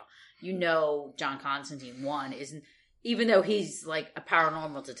reveal. John Constantine 1 isn't, even though he's like a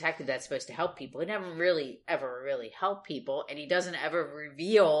paranormal detective that's supposed to help people, he never really ever really helped people, and he doesn't ever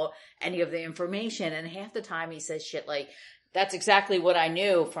reveal any of the information. And half the time he says shit like, that's exactly what I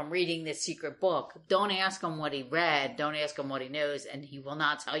knew from reading this secret book. Don't ask him what he read. Don't ask him what he knows, and he will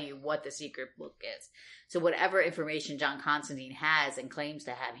not tell you what the secret book is. So whatever information John Constantine has and claims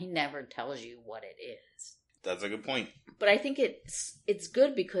to have, he never tells you what it is. That's a good point. But I think it's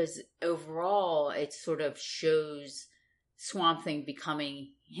good because overall it sort of shows Swamp Thing becoming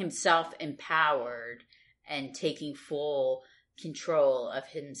himself empowered and taking full control of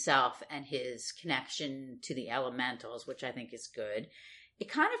himself and his connection to the elementals, which I think is good.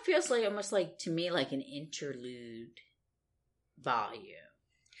 It kind of feels like almost like to me like an interlude volume.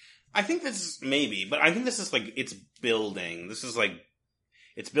 I think this is maybe, but I think this is like it's building. This is like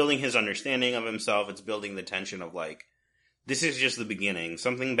it's building his understanding of himself. It's building the tension of like this is just the beginning.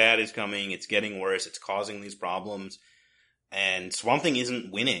 Something bad is coming. It's getting worse. It's causing these problems, and Swamp Thing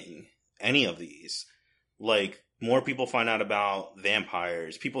isn't winning any of these. Like, more people find out about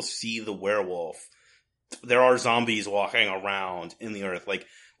vampires. People see the werewolf. There are zombies walking around in the earth. Like,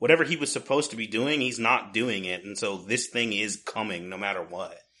 whatever he was supposed to be doing, he's not doing it. And so this thing is coming no matter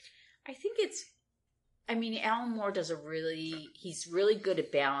what. I think Alan Moore he's really good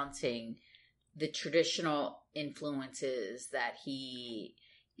at balancing the traditional influences that he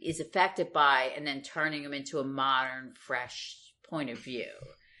is affected by and then turning them into a modern, fresh point of view.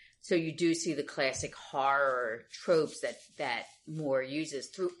 So you do see the classic horror tropes that Moore uses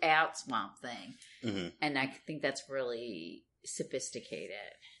throughout Swamp Thing. Mm-hmm. And I think that's really sophisticated.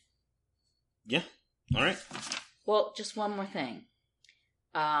 Yeah. All right. Well, just one more thing.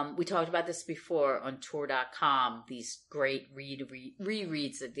 We talked about this before on Tor.com, these great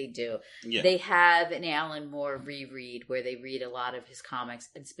rereads that they do. Yeah. They have an Alan Moore reread where they read a lot of his comics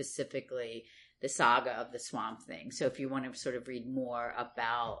and specifically the saga of the Swamp Thing. So if you want to sort of read more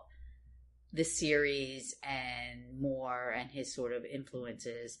about the series and Moore and his sort of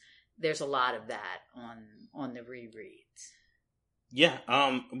influences, there's a lot of that on the rereads. Yeah,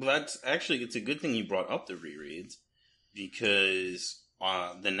 that's actually, it's a good thing you brought up the rereads, because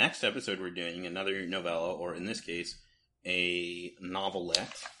the next episode we're doing another novella, or in this case, a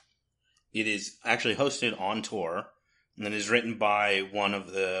novelette. It is actually hosted on Tor, and it is written by one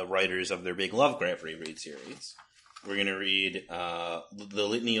of the writers of their big Lovecraft reread series. We're going to read The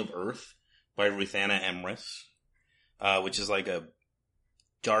Litany of Earth by Ruthanna Emrys, which is like a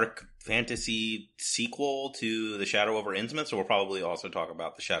dark fantasy sequel to The Shadow over Innsmouth, so we'll probably also talk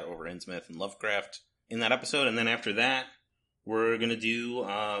about The Shadow over Innsmouth and Lovecraft in that episode, and then after that, we're going to do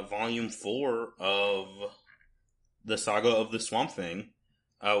Volume 4 of the Saga of the Swamp Thing,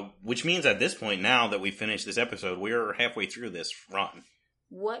 which means at this point, now that we finished this episode, we're halfway through this run.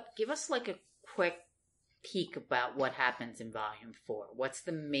 Give us like a quick peek about what happens in Volume 4. What's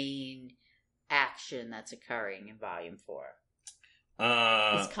the main action that's occurring in Volume 4?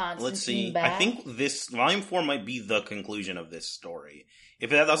 Let's see. Back? I think this Volume 4 might be the conclusion of this story. If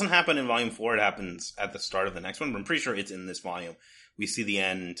that doesn't happen in Volume 4, it happens at the start of the next one, but I'm pretty sure it's in this volume. We see the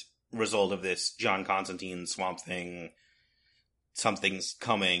end result of this John Constantine Swamp Thing, something's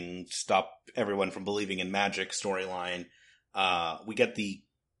coming, stop everyone from believing in magic storyline. We get the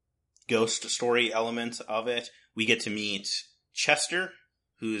ghost story element of it. We get to meet Chester,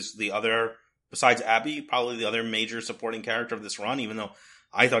 who's the other besides Abby, probably the other major supporting character of this run, even though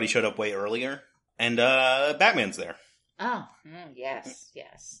I thought he showed up way earlier. And Batman's there. Oh, yes.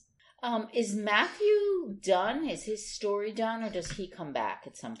 Is Matthew done? Is his story done, or does he come back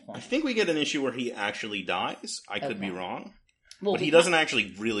at some point? I think we get an issue where he actually dies. I could be wrong. Well, but he doesn't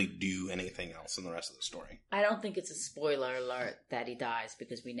actually really do anything else in the rest of the story. I don't think it's a spoiler alert that he dies,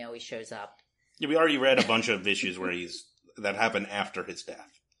 because we know he shows up. Yeah, we already read a bunch of issues where that happened after his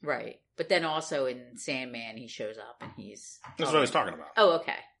death. Right. But then also in Sandman, he shows up and he's... That's what I was talking about. Oh,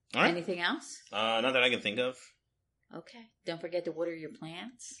 okay. All right. Anything else? Not that I can think of. Okay. Don't forget to water your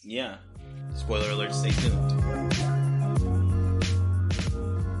plants. Yeah. Spoiler alert, stay tuned.